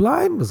 How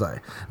blind was I?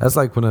 That's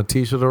like when a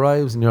t-shirt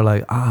arrives and you're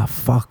like,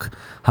 fuck.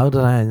 How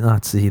did I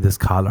not see this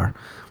collar?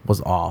 It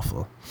was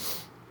awful.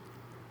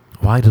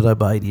 Why did I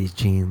buy these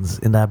jeans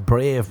in that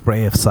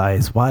brave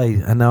size? Why?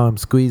 And now I'm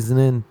squeezing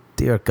in.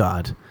 Dear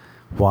God.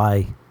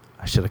 Why?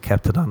 I should have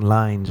kept it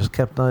online. Just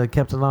kept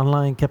it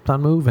online, kept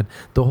on moving.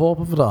 The hope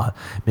of it all.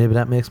 Maybe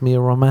that makes me a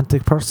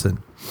romantic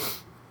person.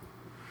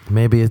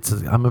 Maybe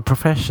I'm a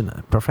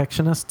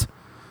perfectionist.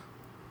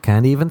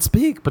 Can't even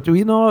speak. But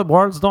you know,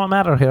 words don't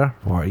matter here.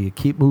 Or you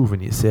keep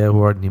moving. You say a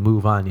word and you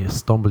move on. You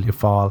stumble, you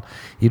fall.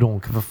 You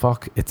don't give a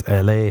fuck. It's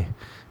LA.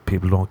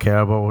 People don't care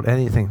about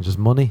anything. Just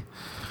money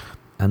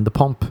and the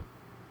pump.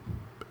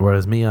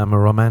 Whereas me, I'm a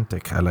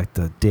romantic. I like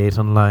to date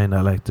online.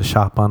 I like to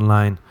shop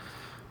online.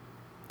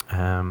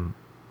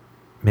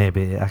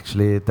 Maybe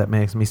actually that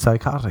makes me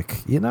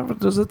psychotic.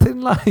 There's a thin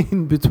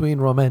line between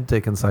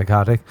romantic and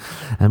psychotic,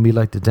 and we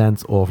like to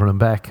dance over and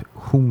back.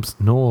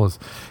 Whomst knows?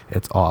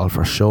 It's all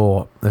for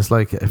show. It's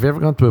like, have you ever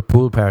gone to a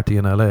pool party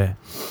in LA?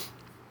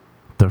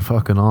 They're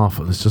fucking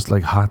awful. It's just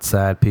like hot,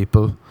 sad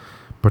people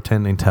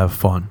pretending to have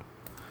fun,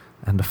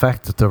 and the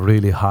fact that they're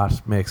really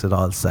hot makes it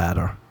all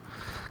sadder,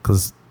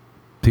 because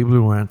people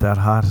who aren't that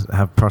hot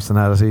have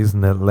personalities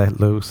and they'll let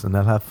loose and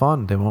they'll have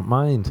fun. They won't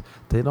mind.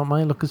 They don't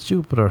mind looking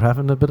stupid or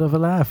having a bit of a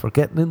laugh or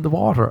getting in the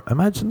water.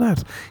 Imagine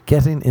that.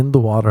 Getting in the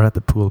water at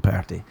the pool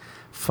party.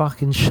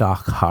 Fucking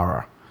shock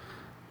horror.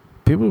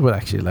 People would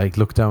actually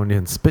look down on you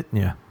and spit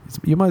in you.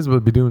 You might as well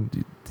be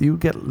doing... You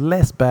get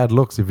less bad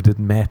looks if you did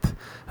meth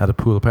at a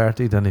pool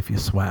party than if you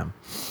swam.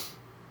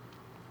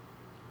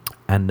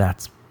 And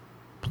that's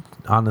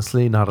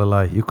honestly not a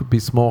lie. You could be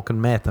smoking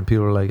meth and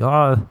people are like,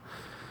 oh...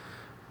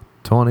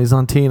 Tony's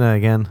on Tina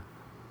again.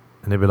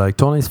 And they'd be like,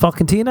 Tony's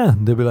fucking Tina.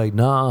 And they'd be like,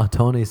 nah,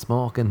 Tony's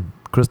smoking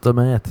crystal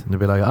meth. And they'd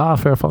be like,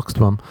 fair fucks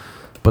to him.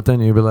 But then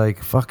you'd be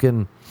like,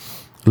 fucking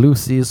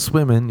Lucy is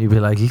swimming. You'd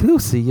be like,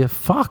 Lucy, you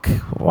fuck.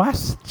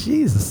 What?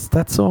 Jesus,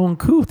 that's so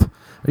uncouth.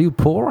 Are you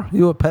poor? Are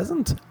you a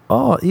peasant?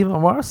 Oh,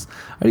 even worse.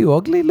 Are you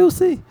ugly,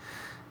 Lucy?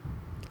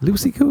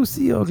 Lucy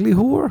Goosey, ugly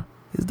whore?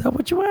 Is that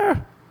what you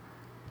are?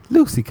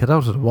 Lucy, get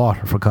out of the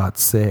water, for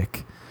God's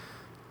sake.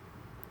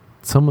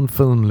 Someone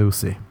film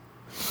Lucy.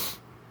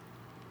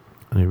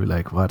 And you'd be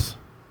like, what?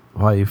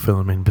 Why are you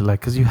filming? Be like,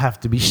 because you have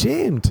to be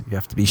shamed. You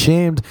have to be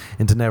shamed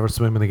into never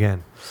swimming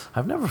again.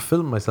 I've never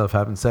filmed myself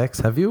having sex.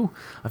 Have you?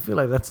 I feel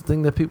like that's the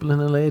thing that people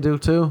in LA do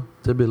too.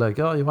 They'd be like,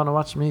 oh, you want to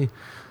watch me?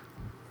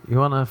 You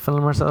want to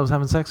film ourselves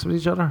having sex with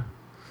each other?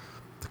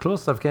 The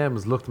closest I've came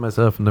was looked at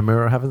myself in the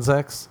mirror having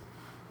sex.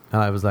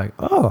 And I was like,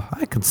 oh,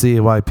 I can see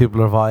why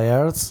people are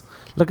voyeurs.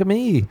 Look at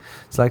me.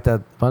 It's like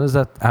that, what is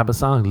that ABBA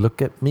song?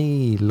 Look at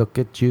me, look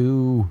at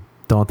you.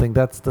 Don't think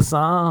that's the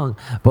song,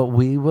 but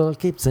we will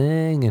keep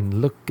singing.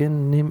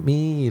 Looking at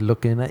me,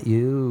 looking at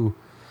you.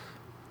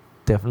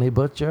 Definitely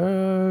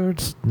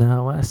butchered.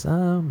 Now I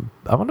sound.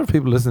 I wonder if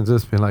people listening to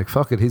this being like,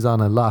 fuck it, he's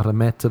on a lot of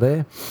meth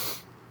today.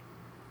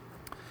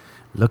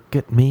 Look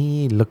at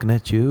me, looking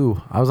at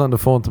you. I was on the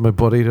phone to my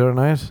buddy the other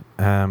night.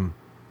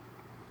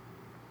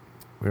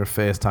 We were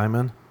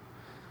FaceTiming.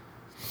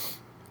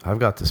 I've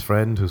got this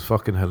friend who's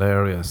fucking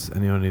hilarious,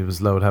 and he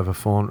was allowed to have a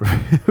phone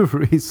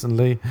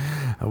recently,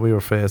 and we were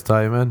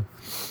FaceTiming,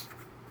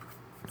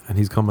 and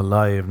he's coming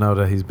live now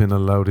that he's been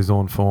allowed his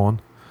own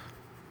phone,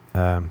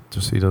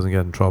 just so he doesn't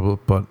get in trouble.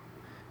 But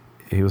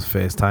he was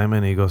FaceTiming,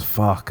 and he goes,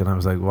 fuck, and I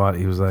was like, what?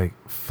 He was like,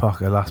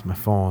 fuck, I lost my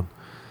phone.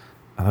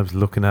 And I was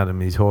looking at him,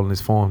 he's holding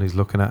his phone, he's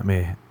looking at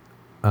me, and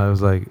I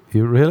was like,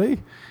 you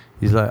really?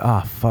 He's like,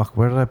 fuck,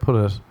 where did I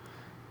put it?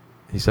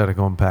 He started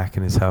going back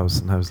in his house,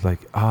 and I was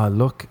like,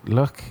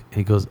 look.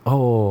 He goes,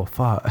 oh,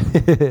 fuck.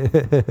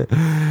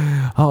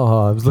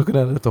 Oh, I was looking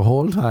at it the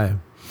whole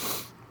time.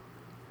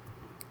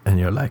 And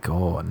you're like,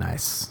 oh,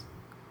 nice.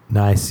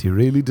 Nice, you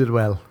really did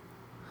well.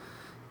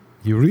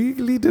 You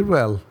really did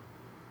well.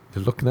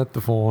 You're looking at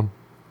the phone.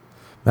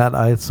 Man,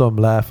 I had some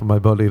laugh with my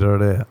buddy the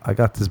other day. I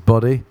got this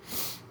buddy,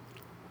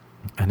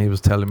 and he was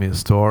telling me a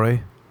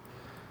story.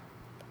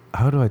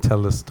 How do I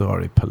tell this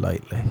story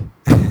politely?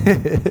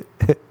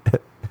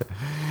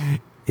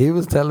 He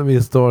was telling me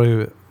a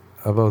story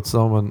about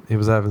someone he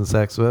was having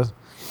sex with,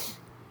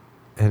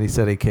 and he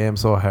said he came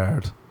so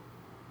hard.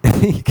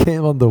 He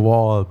came on the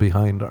wall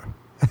behind her.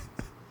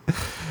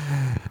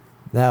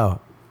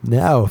 Now,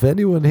 if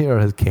anyone here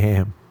has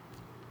came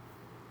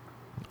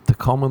to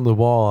come on the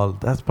wall,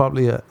 that's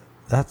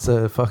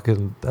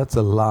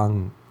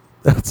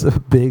a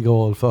big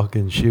old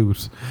fucking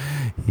shoot.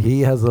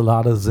 He has a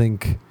lot of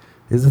zinc.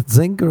 Is it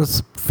zinc or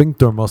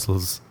sphincter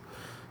muscles?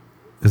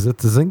 Is it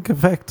the zinc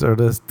effect or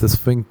the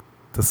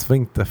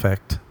sphinct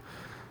effect?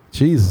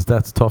 Jesus,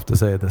 that's tough to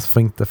say. The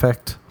sphinct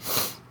effect.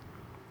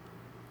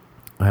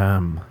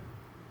 But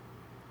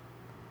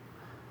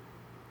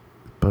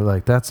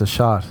like, that's a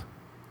shot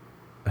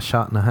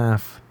and a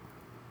half.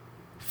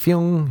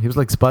 Phew. He was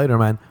like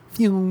Spider-Man.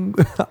 Phew.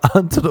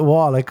 Onto the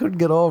wall. I couldn't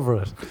get over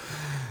it.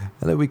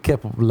 And then we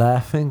kept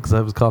laughing because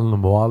I was calling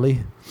him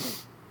Wally.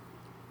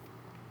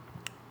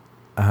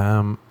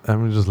 And we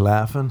were just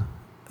laughing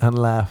and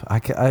laugh.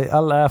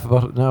 I'll laugh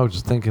about it now,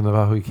 just thinking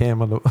about how he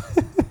came on the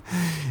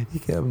he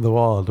came on the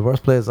wall. The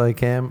worst place I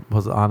came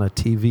was on a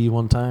TV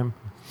one time.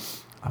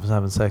 I was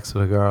having sex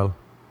with a girl.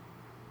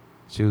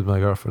 She was my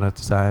girlfriend at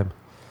the time.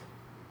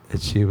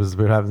 And we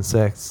were having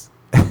sex.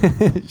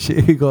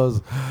 She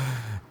goes,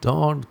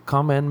 "Don't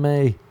come in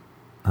me."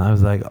 And I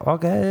was like,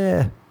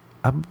 "Okay,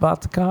 I'm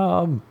about to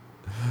come."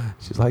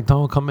 She's like,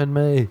 "Don't come in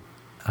me."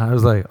 And I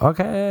was like,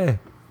 "Okay."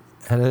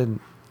 And then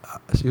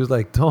she was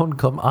like, "Don't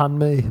come on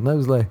me." And I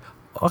was like,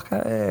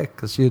 "Okay,"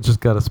 because she had just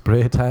got a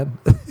spray tan.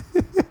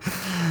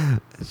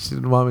 She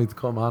didn't want me to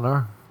come on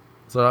her.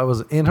 So I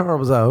was in her, I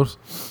was out.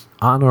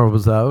 On her,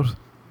 was out.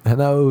 And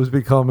now I was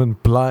becoming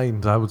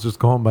blind. I was just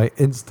going by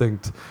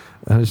instinct.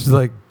 And she's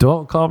like,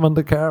 "Don't come on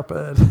the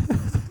carpet."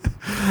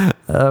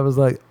 And I was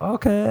like,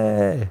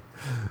 "Okay."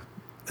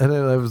 And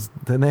then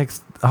the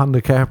next on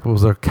the carpet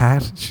was her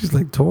cat. She's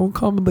like, "Don't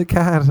come on the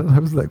cat." And I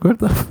was like, "What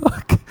the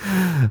fuck?"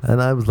 And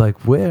I was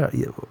like, "Where?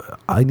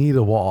 I need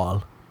a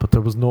wall." But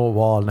there was no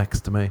wall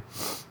next to me.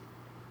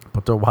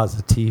 But there was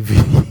a TV.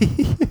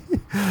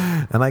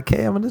 And I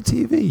came on the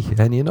TV.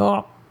 And you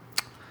know,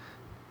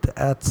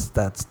 that's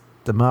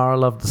the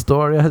moral of the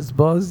story, I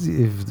suppose.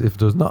 If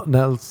there's nothing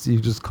else,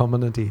 you just come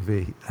on a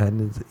TV.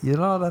 And you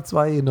know, that's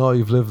why you know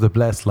you've lived a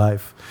blessed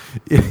life.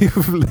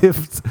 You've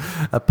lived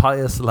a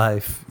pious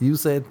life. You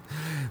said,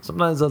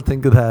 sometimes I'll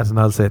think of that and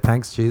I'll say,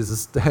 "Thanks,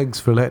 Jesus. Thanks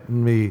for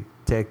letting me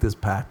take this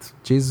path.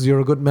 Jesus,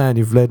 you're a good man.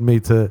 You've led me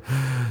to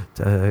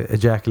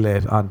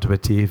ejaculate onto a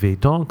TV.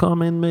 Don't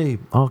come in me.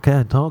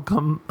 Okay, don't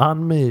come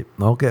on me.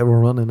 Okay, we're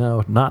running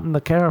out. Not in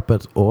the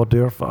carpet. Oh,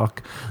 dear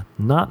fuck.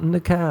 Not in the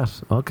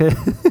cat. Okay."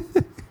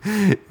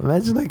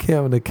 Imagine I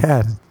came in a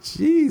cat.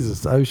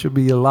 Jesus, I should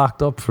be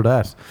locked up for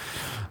that.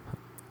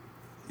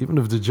 Even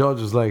if the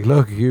judge was like,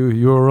 "Look,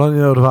 you were running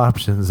out of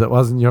options. It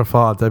wasn't your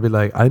fault." I'd be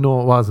like, "I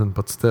know it wasn't,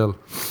 but still,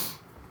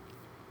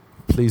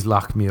 please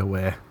lock me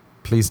away.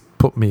 Please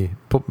put me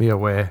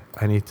away.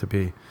 I need to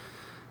be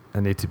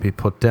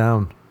put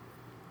down."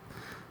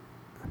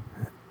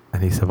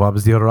 And he said, "What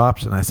was the other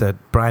option?" I said,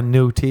 "Brand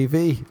new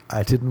TV.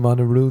 I didn't want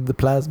to ruin the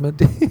plasma.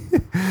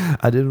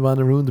 I didn't want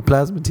to ruin the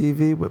plasma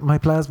TV with my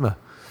plasma."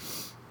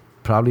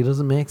 Probably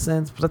doesn't make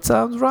sense, but it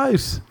sounds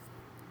right.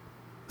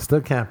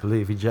 Still can't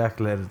believe he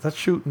ejaculated. That's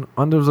shooting.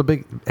 And there was a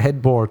big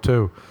headboard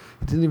too.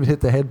 He didn't even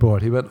hit the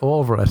headboard. He went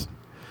over it.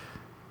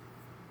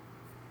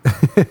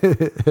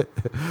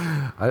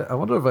 I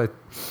wonder if I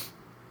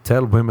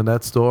tell women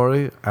that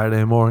story, are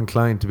they more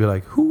inclined to be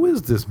like, "Who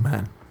is this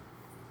man?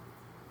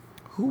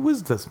 Who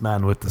is this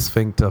man with the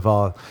sphincter of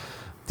all?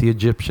 The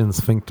Egyptian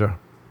sphincter.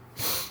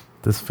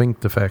 The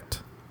sphinct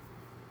effect."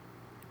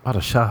 What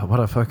a shot.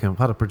 What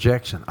a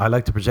projection. I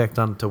like to project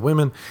onto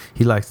women.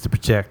 He likes to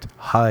project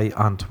high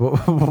onto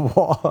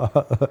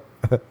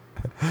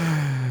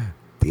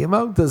the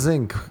amount of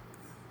zinc.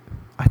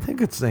 I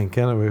think it's zinc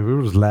anyway. We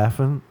were just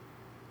laughing.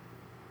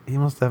 He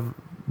must have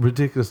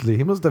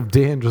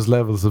dangerous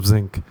levels of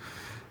zinc.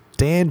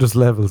 Dangerous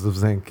levels of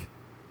zinc.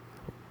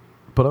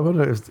 But I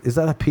wonder, is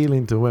that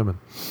appealing to women?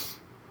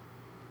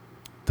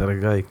 That a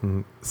guy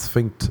can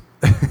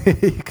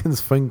he can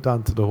sphinct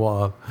onto the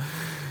wall.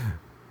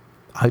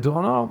 I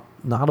don't know.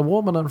 Not a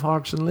woman,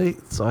 unfortunately,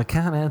 so I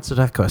can't answer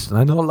that question.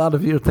 I know a lot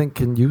of you are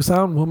thinking you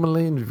sound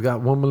womanly and you've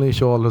got womanly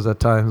shoulders at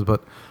times,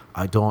 but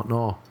I don't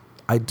know.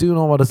 I do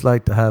know what it's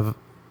like to have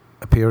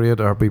a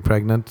period or be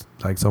pregnant,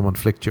 like someone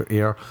flicked your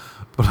ear,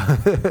 but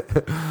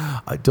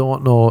I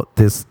don't know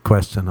this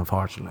question,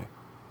 unfortunately.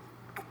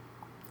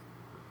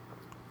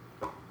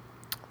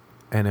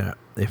 Anyway,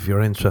 if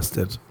you're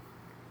interested,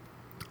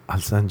 I'll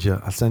send you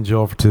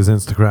over to his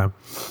Instagram.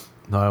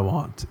 No, I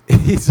won't.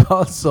 He's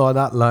also on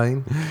that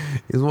line.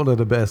 He's one of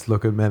the best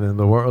looking men in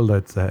the world,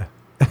 I'd say.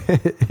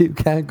 You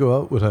can't go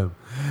out with him.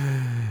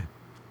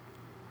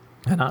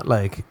 And not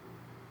like,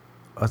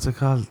 what's it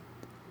called?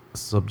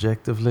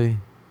 Subjectively?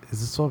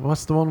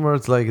 What's the one where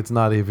it's like it's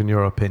not even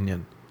your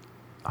opinion?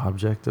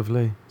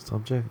 Objectively?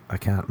 Subject? I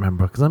can't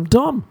remember because I'm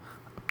dumb.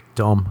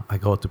 I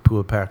go to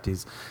pool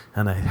parties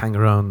and I hang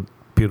around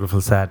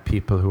beautiful, sad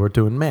people who are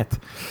doing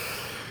meth.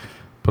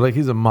 But like,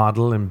 he's a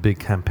model in big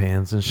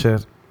campaigns and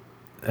shit.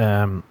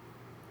 Anyway,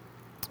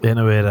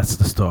 that's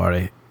the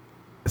story.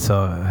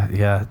 So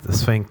yeah, the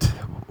sphinct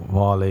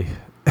Wally.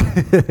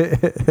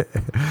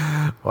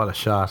 What a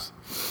shot.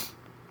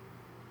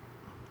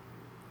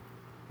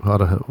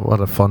 What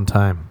a fun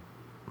time.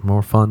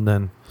 More fun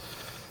than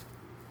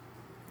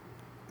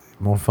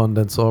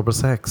sober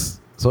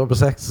sex. Sober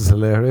sex is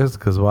hilarious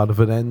because what if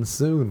it ends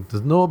soon?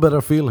 There's no better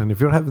feeling if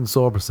you're having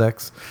sober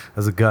sex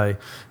as a guy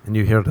and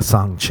you hear the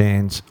song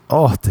change.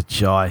 Oh, the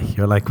joy.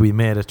 You're like, we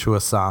made it through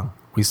a song.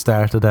 We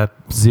started at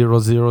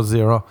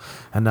 000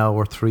 and now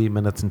we're 3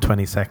 minutes and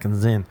 20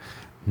 seconds in.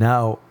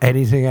 Now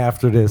anything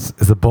after this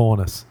is a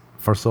bonus.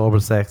 For sober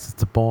sex,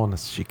 it's a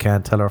bonus. She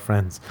can't tell her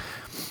friends.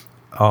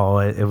 Oh,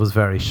 it was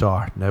very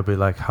short. And they'll be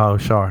like, how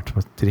short?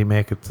 Did he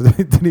make it to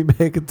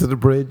the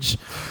bridge?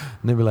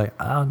 And they'll be like,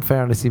 in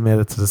fairness, he made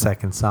it to the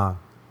second song.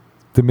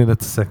 The minute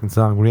the second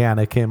song,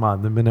 Rihanna came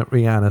on. The minute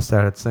Rihanna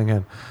started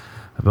singing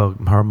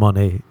about her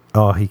money,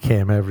 oh, he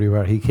came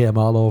everywhere. He came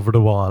all over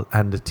the wall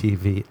and the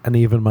TV and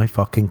even my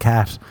fucking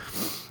cat.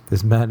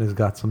 This man has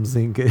got some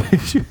zinc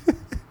issue.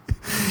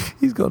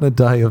 He's going to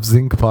die of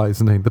zinc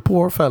poisoning. The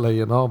poor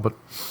fella, but,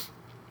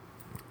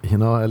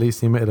 at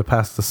least he made it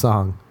past the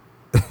song.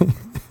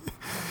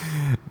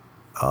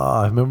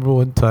 I remember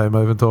one time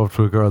I went over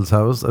to a girl's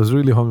house. I was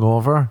really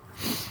hungover.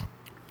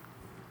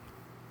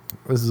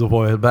 This is a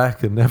while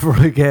back, and never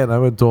again. I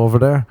went over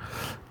there,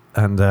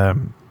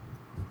 and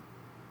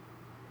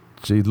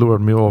she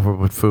lured me over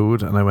with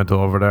food, and I went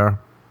over there,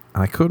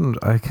 and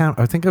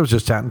I think I was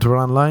just chatting to her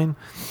online,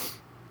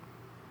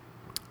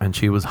 and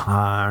she was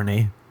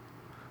horny,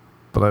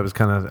 but I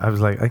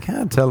was like, I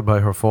can't tell by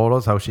her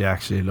photos how she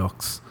actually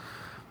looks.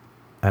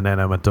 And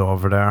then I went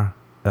over there,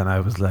 and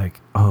I was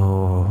like,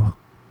 oh,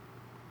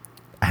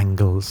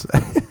 Angles.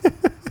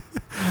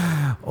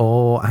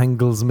 Oh,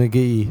 Angles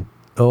McGee.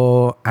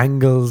 Oh,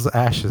 Angles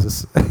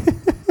Ashes.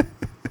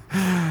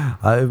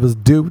 I was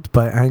duped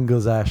by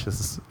Angles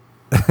Ashes.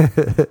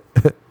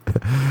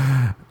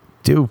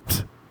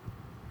 Duped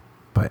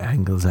by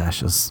Angles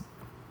Ashes.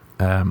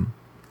 But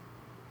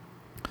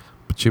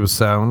she was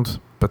sound.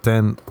 But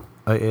then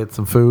I ate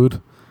some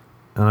food,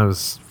 and I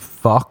was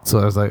fucked. So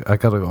I was like, I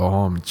gotta go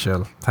home and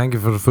chill. Thank you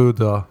for the food,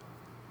 though.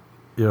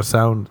 You're a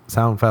sound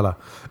fella.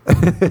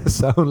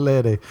 Sound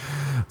lady.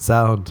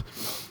 Sound.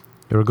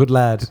 You're a good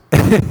lad.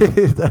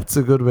 That's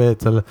a good way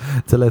to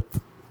let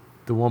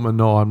the woman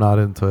know I'm not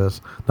into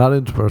it. Not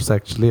into her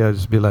sexually. I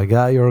just be like,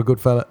 you're a good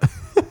fella.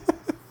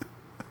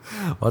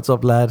 What's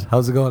up, lad?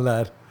 How's it going,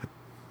 lad?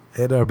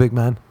 Hey there, big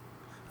man.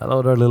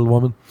 Hello there, little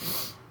woman.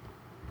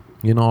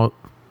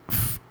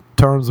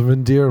 Terms of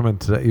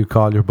endearment that you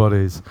call your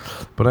buddies.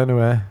 But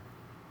anyway,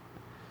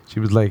 she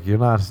was like, you're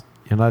not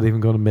even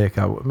going to make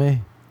out with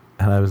me.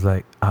 And I was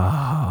like,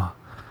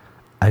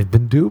 I've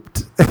been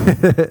duped.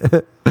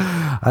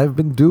 I've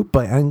been duped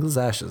by Angles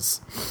Ashes.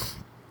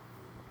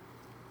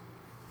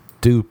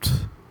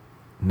 Duped.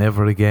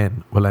 Never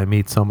again will I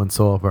meet someone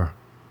sober.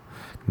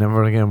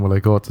 Never again will I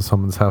go to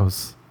someone's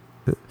house.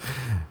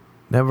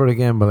 Never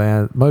again will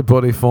I... My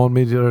buddy phoned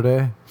me the other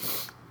day.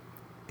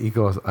 He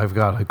goes, I've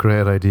got a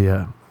great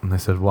idea. And I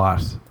said,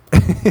 what?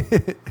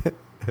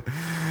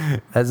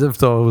 As if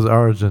though it was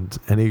urgent.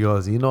 And he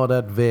goes, you know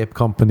that vape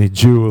company,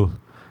 Juul?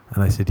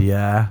 And I said,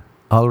 yeah.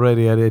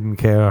 Already I didn't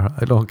care.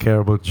 I don't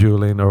care about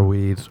juuling or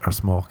weed or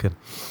smoking.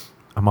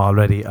 I'm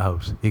already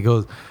out. He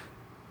goes,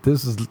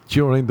 this is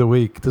during the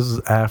week. This is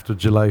after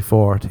July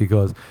 4th. He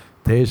goes,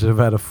 they should have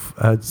had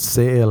a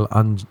sale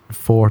on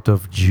 4th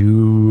of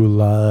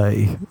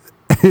July.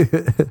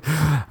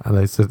 And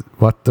I said,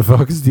 what the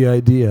fuck is the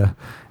idea?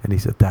 And he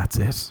said, that's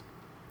it.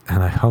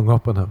 And I hung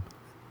up on him.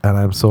 And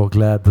I'm so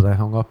glad that I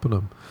hung up on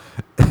him.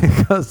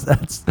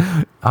 Because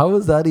how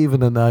is that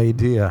even an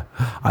idea?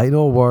 I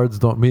know words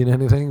don't mean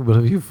anything, but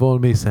if you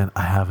phone me saying,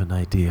 I have an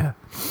idea.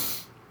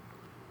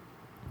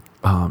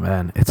 Oh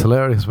man, it's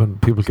hilarious when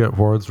people get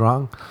words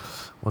wrong.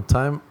 One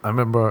time, I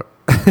remember,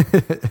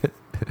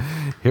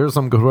 here's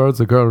some good words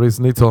a girl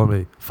recently told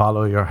me,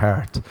 follow your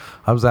heart.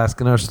 I was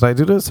asking her, should I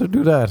do this or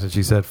do that? And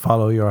she said,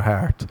 follow your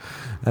heart.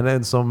 And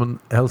then someone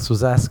else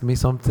was asking me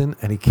something,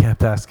 and he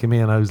kept asking me,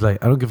 and I was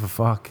like, I don't give a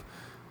fuck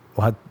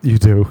what you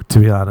do, to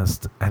be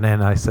honest. And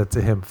then I said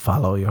to him,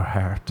 follow your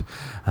heart.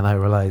 And I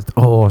realized,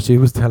 she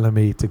was telling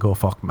me to go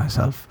fuck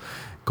myself,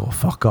 go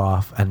fuck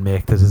off and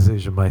make the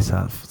decision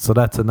myself. So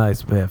that's a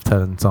nice way of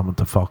telling someone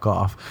to fuck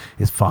off,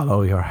 is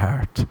follow your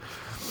heart.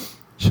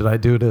 Should I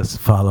do this?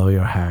 Follow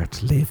your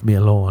heart. Leave me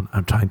alone.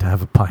 I'm trying to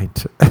have a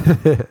pint.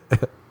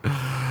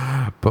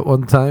 But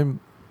one time,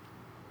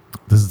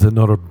 this is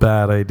another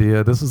bad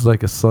idea. This is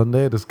like a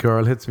Sunday. This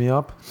girl hits me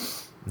up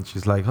and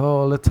she's like,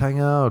 let's hang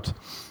out.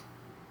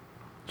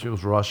 She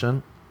was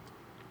Russian.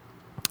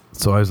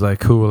 So I was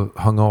like, cool,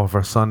 hung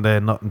over Sunday,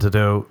 nothing to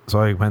do. So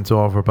I went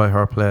over by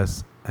her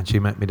place and she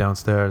met me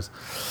downstairs.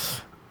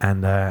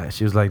 And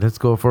she was like, let's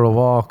go for a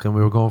walk. And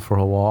we were going for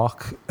a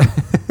walk.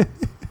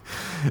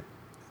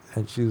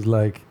 And she was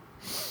like,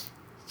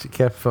 she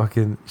kept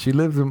she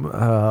lived in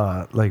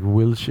like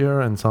Wilshire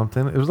and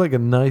something. It was like a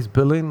nice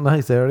building,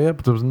 nice area,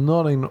 but there was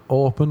nothing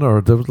open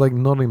or there was like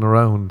nothing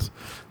around.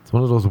 It's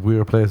one of those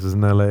weird places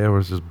in LA where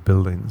it's just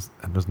buildings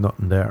and there's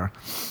nothing there.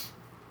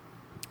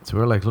 So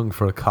we're like looking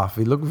for a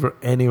coffee, looking for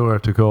anywhere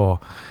to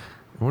go.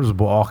 And we're just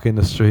walking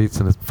the streets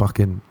and it's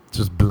fucking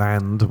just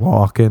bland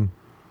walking.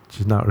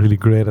 She's not really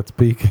great at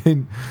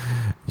speaking.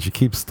 She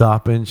keeps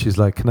stopping. She's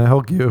like, "Can I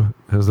hug you?"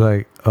 I was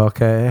like,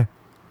 "Okay."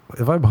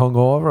 If I'm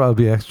hungover, I'll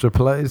be extra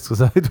polite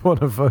because I don't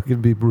want to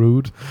fucking be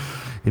rude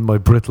in my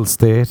brittle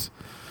state.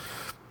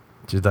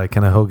 She's like,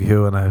 "Can I hug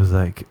you?" And I was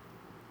like,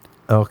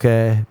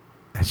 "Okay."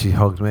 And she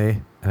hugged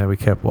me, and then we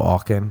kept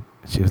walking.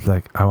 She was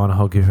like, "I want to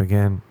hug you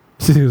again."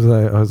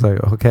 I was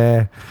like,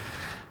 "Okay."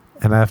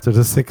 And after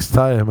the 6th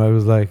time, I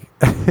was like,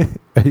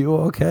 "Are you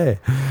okay?"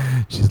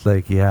 She's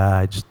like,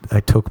 "Yeah, I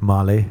took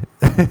Molly."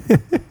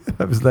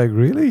 I was like,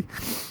 "Really?"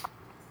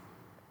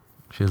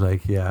 She's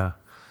like, "Yeah,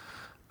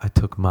 I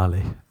took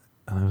Molly."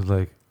 And I was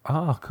like,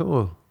 "Oh,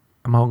 cool.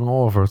 I'm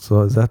hungover,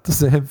 so is that the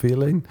same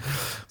feeling?"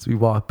 So we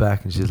walked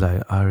back, and she's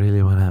like, "I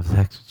really want to have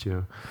sex with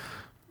you."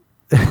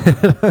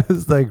 And I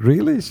was like,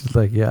 "Really?" She's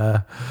like,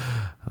 "Yeah."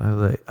 And I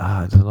was like,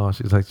 "I don't know."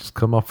 She's like, "Just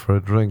come up for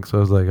a drink." So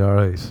I was like, "All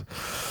right."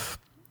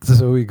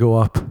 So we go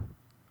up,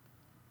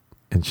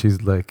 and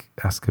she's like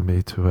asking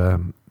me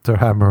to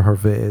hammer her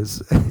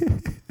vase.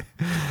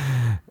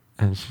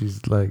 And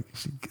she's like,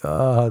 these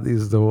are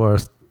the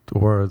worst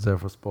words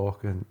ever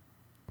spoken.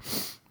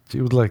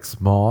 She was like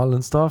small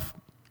and stuff.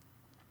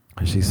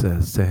 And she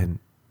saying,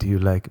 "Do you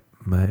like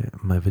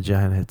my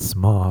vagina? It's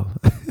small."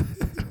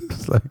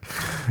 It's like,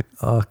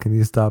 "Oh, can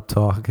you stop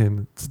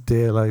talking? It's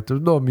daylight.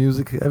 There's no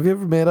music." Have you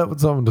ever made up with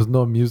someone there's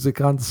no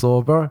music on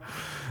sober?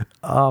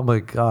 Oh my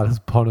God, it's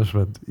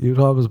punishment. You'd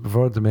almost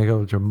prefer to make up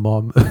with your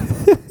mum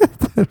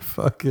than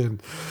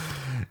fucking...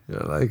 You're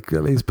like,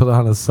 at least put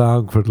on a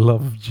song for the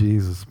love of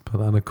Jesus.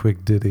 Put on a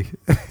quick ditty.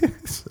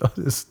 So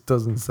this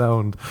doesn't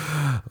sound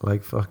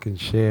like fucking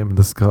shame and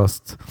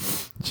disgust.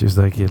 She was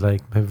like, "You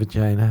like my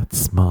vagina? It's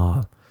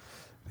small."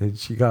 And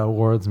she got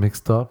words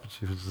mixed up.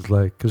 She was just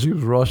like, because she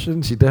was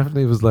Russian, she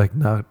definitely was like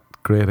not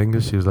great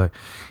English. She was like,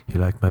 "You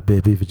like my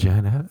baby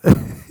vagina?"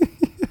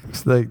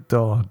 It's like,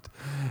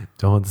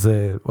 don't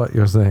say what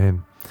you're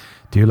saying.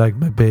 "Do you like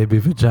my baby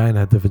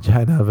vagina? The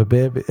vagina of a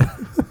baby?"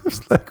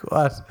 It's like,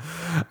 what?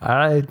 All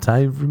right,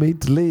 time for me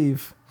to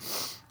leave.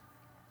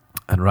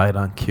 And right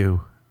on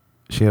cue,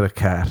 she had a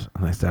cat,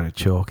 and I started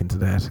choking to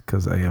death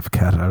because I have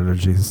cat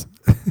allergies.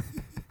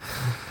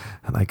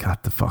 And I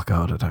got the fuck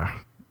out of there.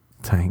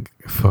 Thank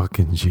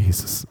fucking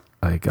Jesus,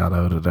 I got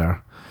out of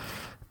there.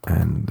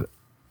 And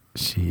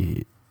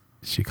she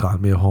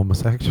called me a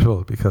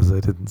homosexual because I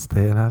didn't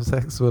stay and have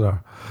sex with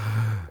her.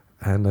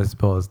 And I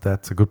suppose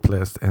that's a good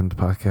place to end the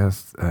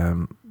podcast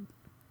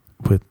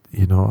with,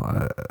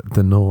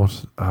 the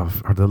note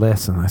of, or the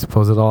lesson. I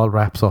suppose it all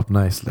wraps up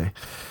nicely.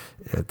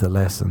 The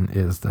lesson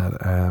is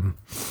that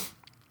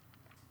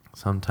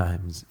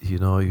sometimes, you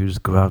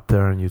just go out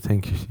there and you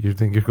think you're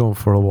going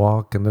for a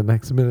walk, and the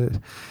next minute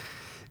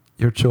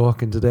you're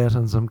choking to death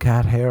on some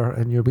cat hair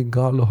and you're being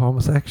called a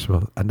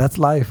homosexual. And that's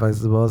life, I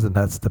suppose, and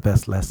that's the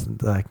best lesson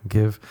that I can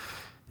give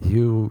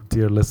you,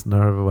 dear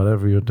listener,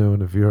 whatever you're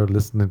doing. If you're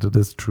listening to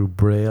this through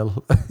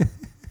Braille,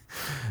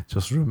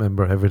 just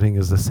remember everything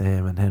is the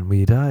same, and then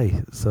we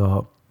die.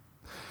 So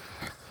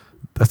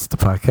that's the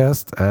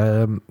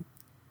podcast.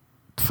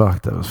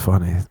 Fuck, that was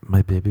funny.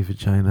 My baby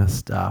vagina,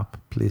 stop.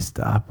 Please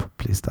stop.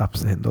 Please stop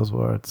saying those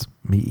words.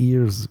 Me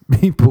ears,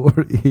 me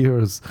poor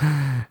ears,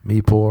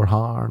 me poor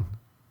horn.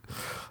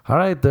 All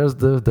right, there's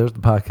the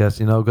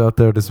podcast. Go out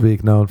there this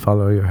week now and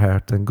follow your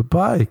heart. And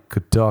goodbye.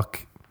 Good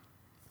duck.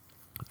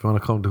 If you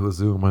want to come to a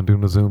Zoom, I'm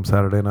doing a Zoom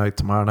Saturday night,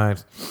 tomorrow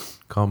night.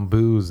 Come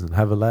booze and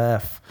have a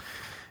laugh.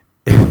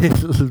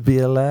 It'll be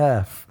a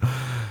laugh.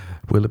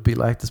 Will it be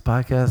like this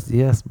podcast?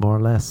 Yes, more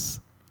or less.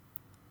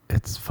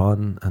 It's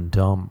fun and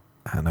dumb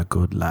and a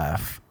good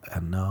laugh.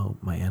 And now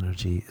my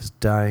energy is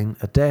dying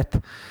a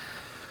death.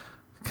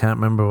 Can't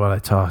remember what I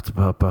talked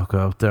about, but go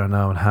out there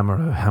now and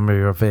hammer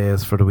your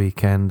vase for the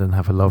weekend and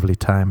have a lovely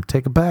time.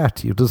 Take a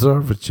bath. You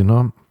deserve it,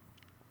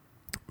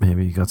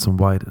 Maybe you got some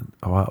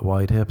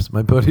wide hips.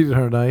 My buddy the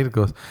other night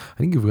goes, "I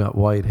think you've got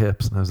wide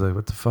hips." And I was like,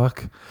 "What the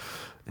fuck?"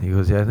 And he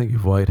goes, "Yeah, I think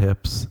you've wide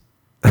hips."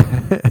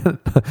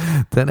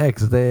 The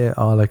next day,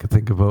 all I could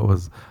think about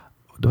was,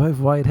 do I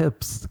have wide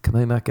hips? Can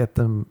I not get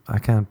them? I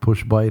can't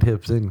push wide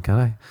hips in, can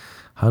I?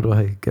 How do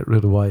I get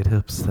rid of wide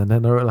hips? And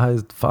then I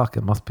realized, fuck,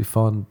 it must be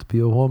fun to be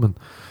a woman.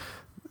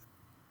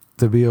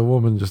 To be a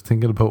woman just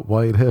thinking about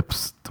wide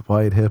hips. The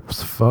wide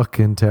hips,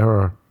 fucking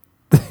terror.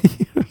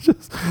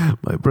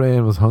 My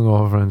brain was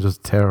hungover and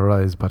just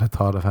terrorized by the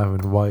thought of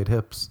having wide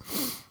hips.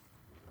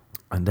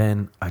 And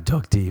then I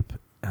dug deep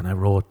and I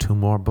wrote 2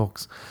 more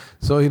books.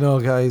 So,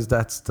 guys,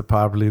 that's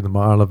probably the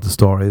moral of the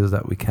story, is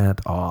that we can't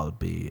all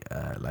be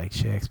like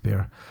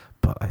Shakespeare.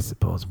 But I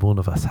suppose one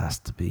of us has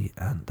to be,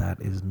 and that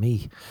is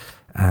me.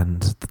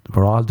 And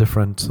we're all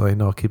different,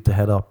 so keep the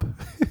head up.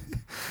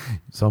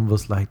 Some of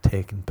us like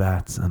taking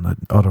baths, and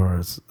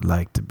others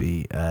like to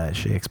be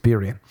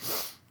Shakespearean.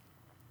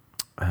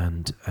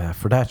 And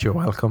for that, you're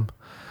welcome.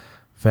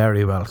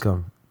 Very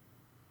welcome.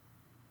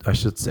 I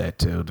should say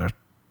too,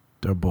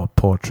 they're both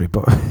poetry,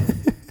 but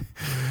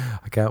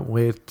I can't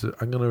wait.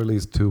 I'm going to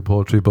release 2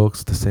 poetry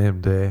books the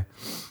same day.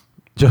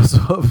 Just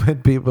so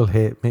when people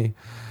hate me,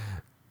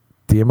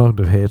 the amount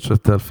of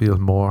hatred they'll feel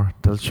more.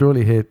 They'll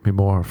surely hate me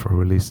more for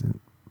releasing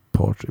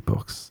poetry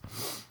books.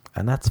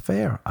 And that's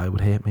fair. I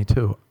would hate me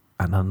too.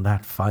 And on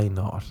that fine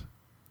note,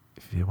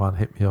 if you want to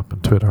hit me up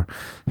on Twitter,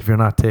 if you're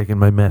not taking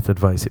my meth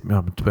advice, hit me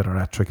up on Twitter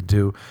at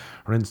Trick2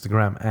 or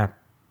Instagram at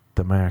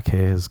The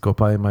Marquez. Go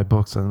buy my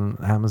books on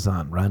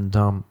Amazon,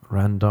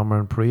 Randomer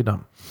and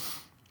Freedom.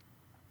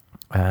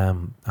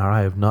 Alright,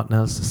 I have nothing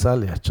else to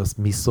sell you, just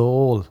me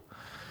soul.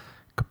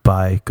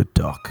 Goodbye, good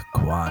duck,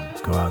 go on,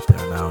 go out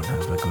there now and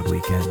have a good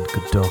weekend.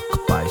 Good duck,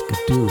 goodbye, good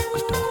do,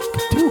 good duck,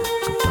 good do,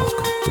 good duck,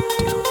 good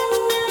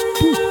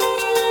do.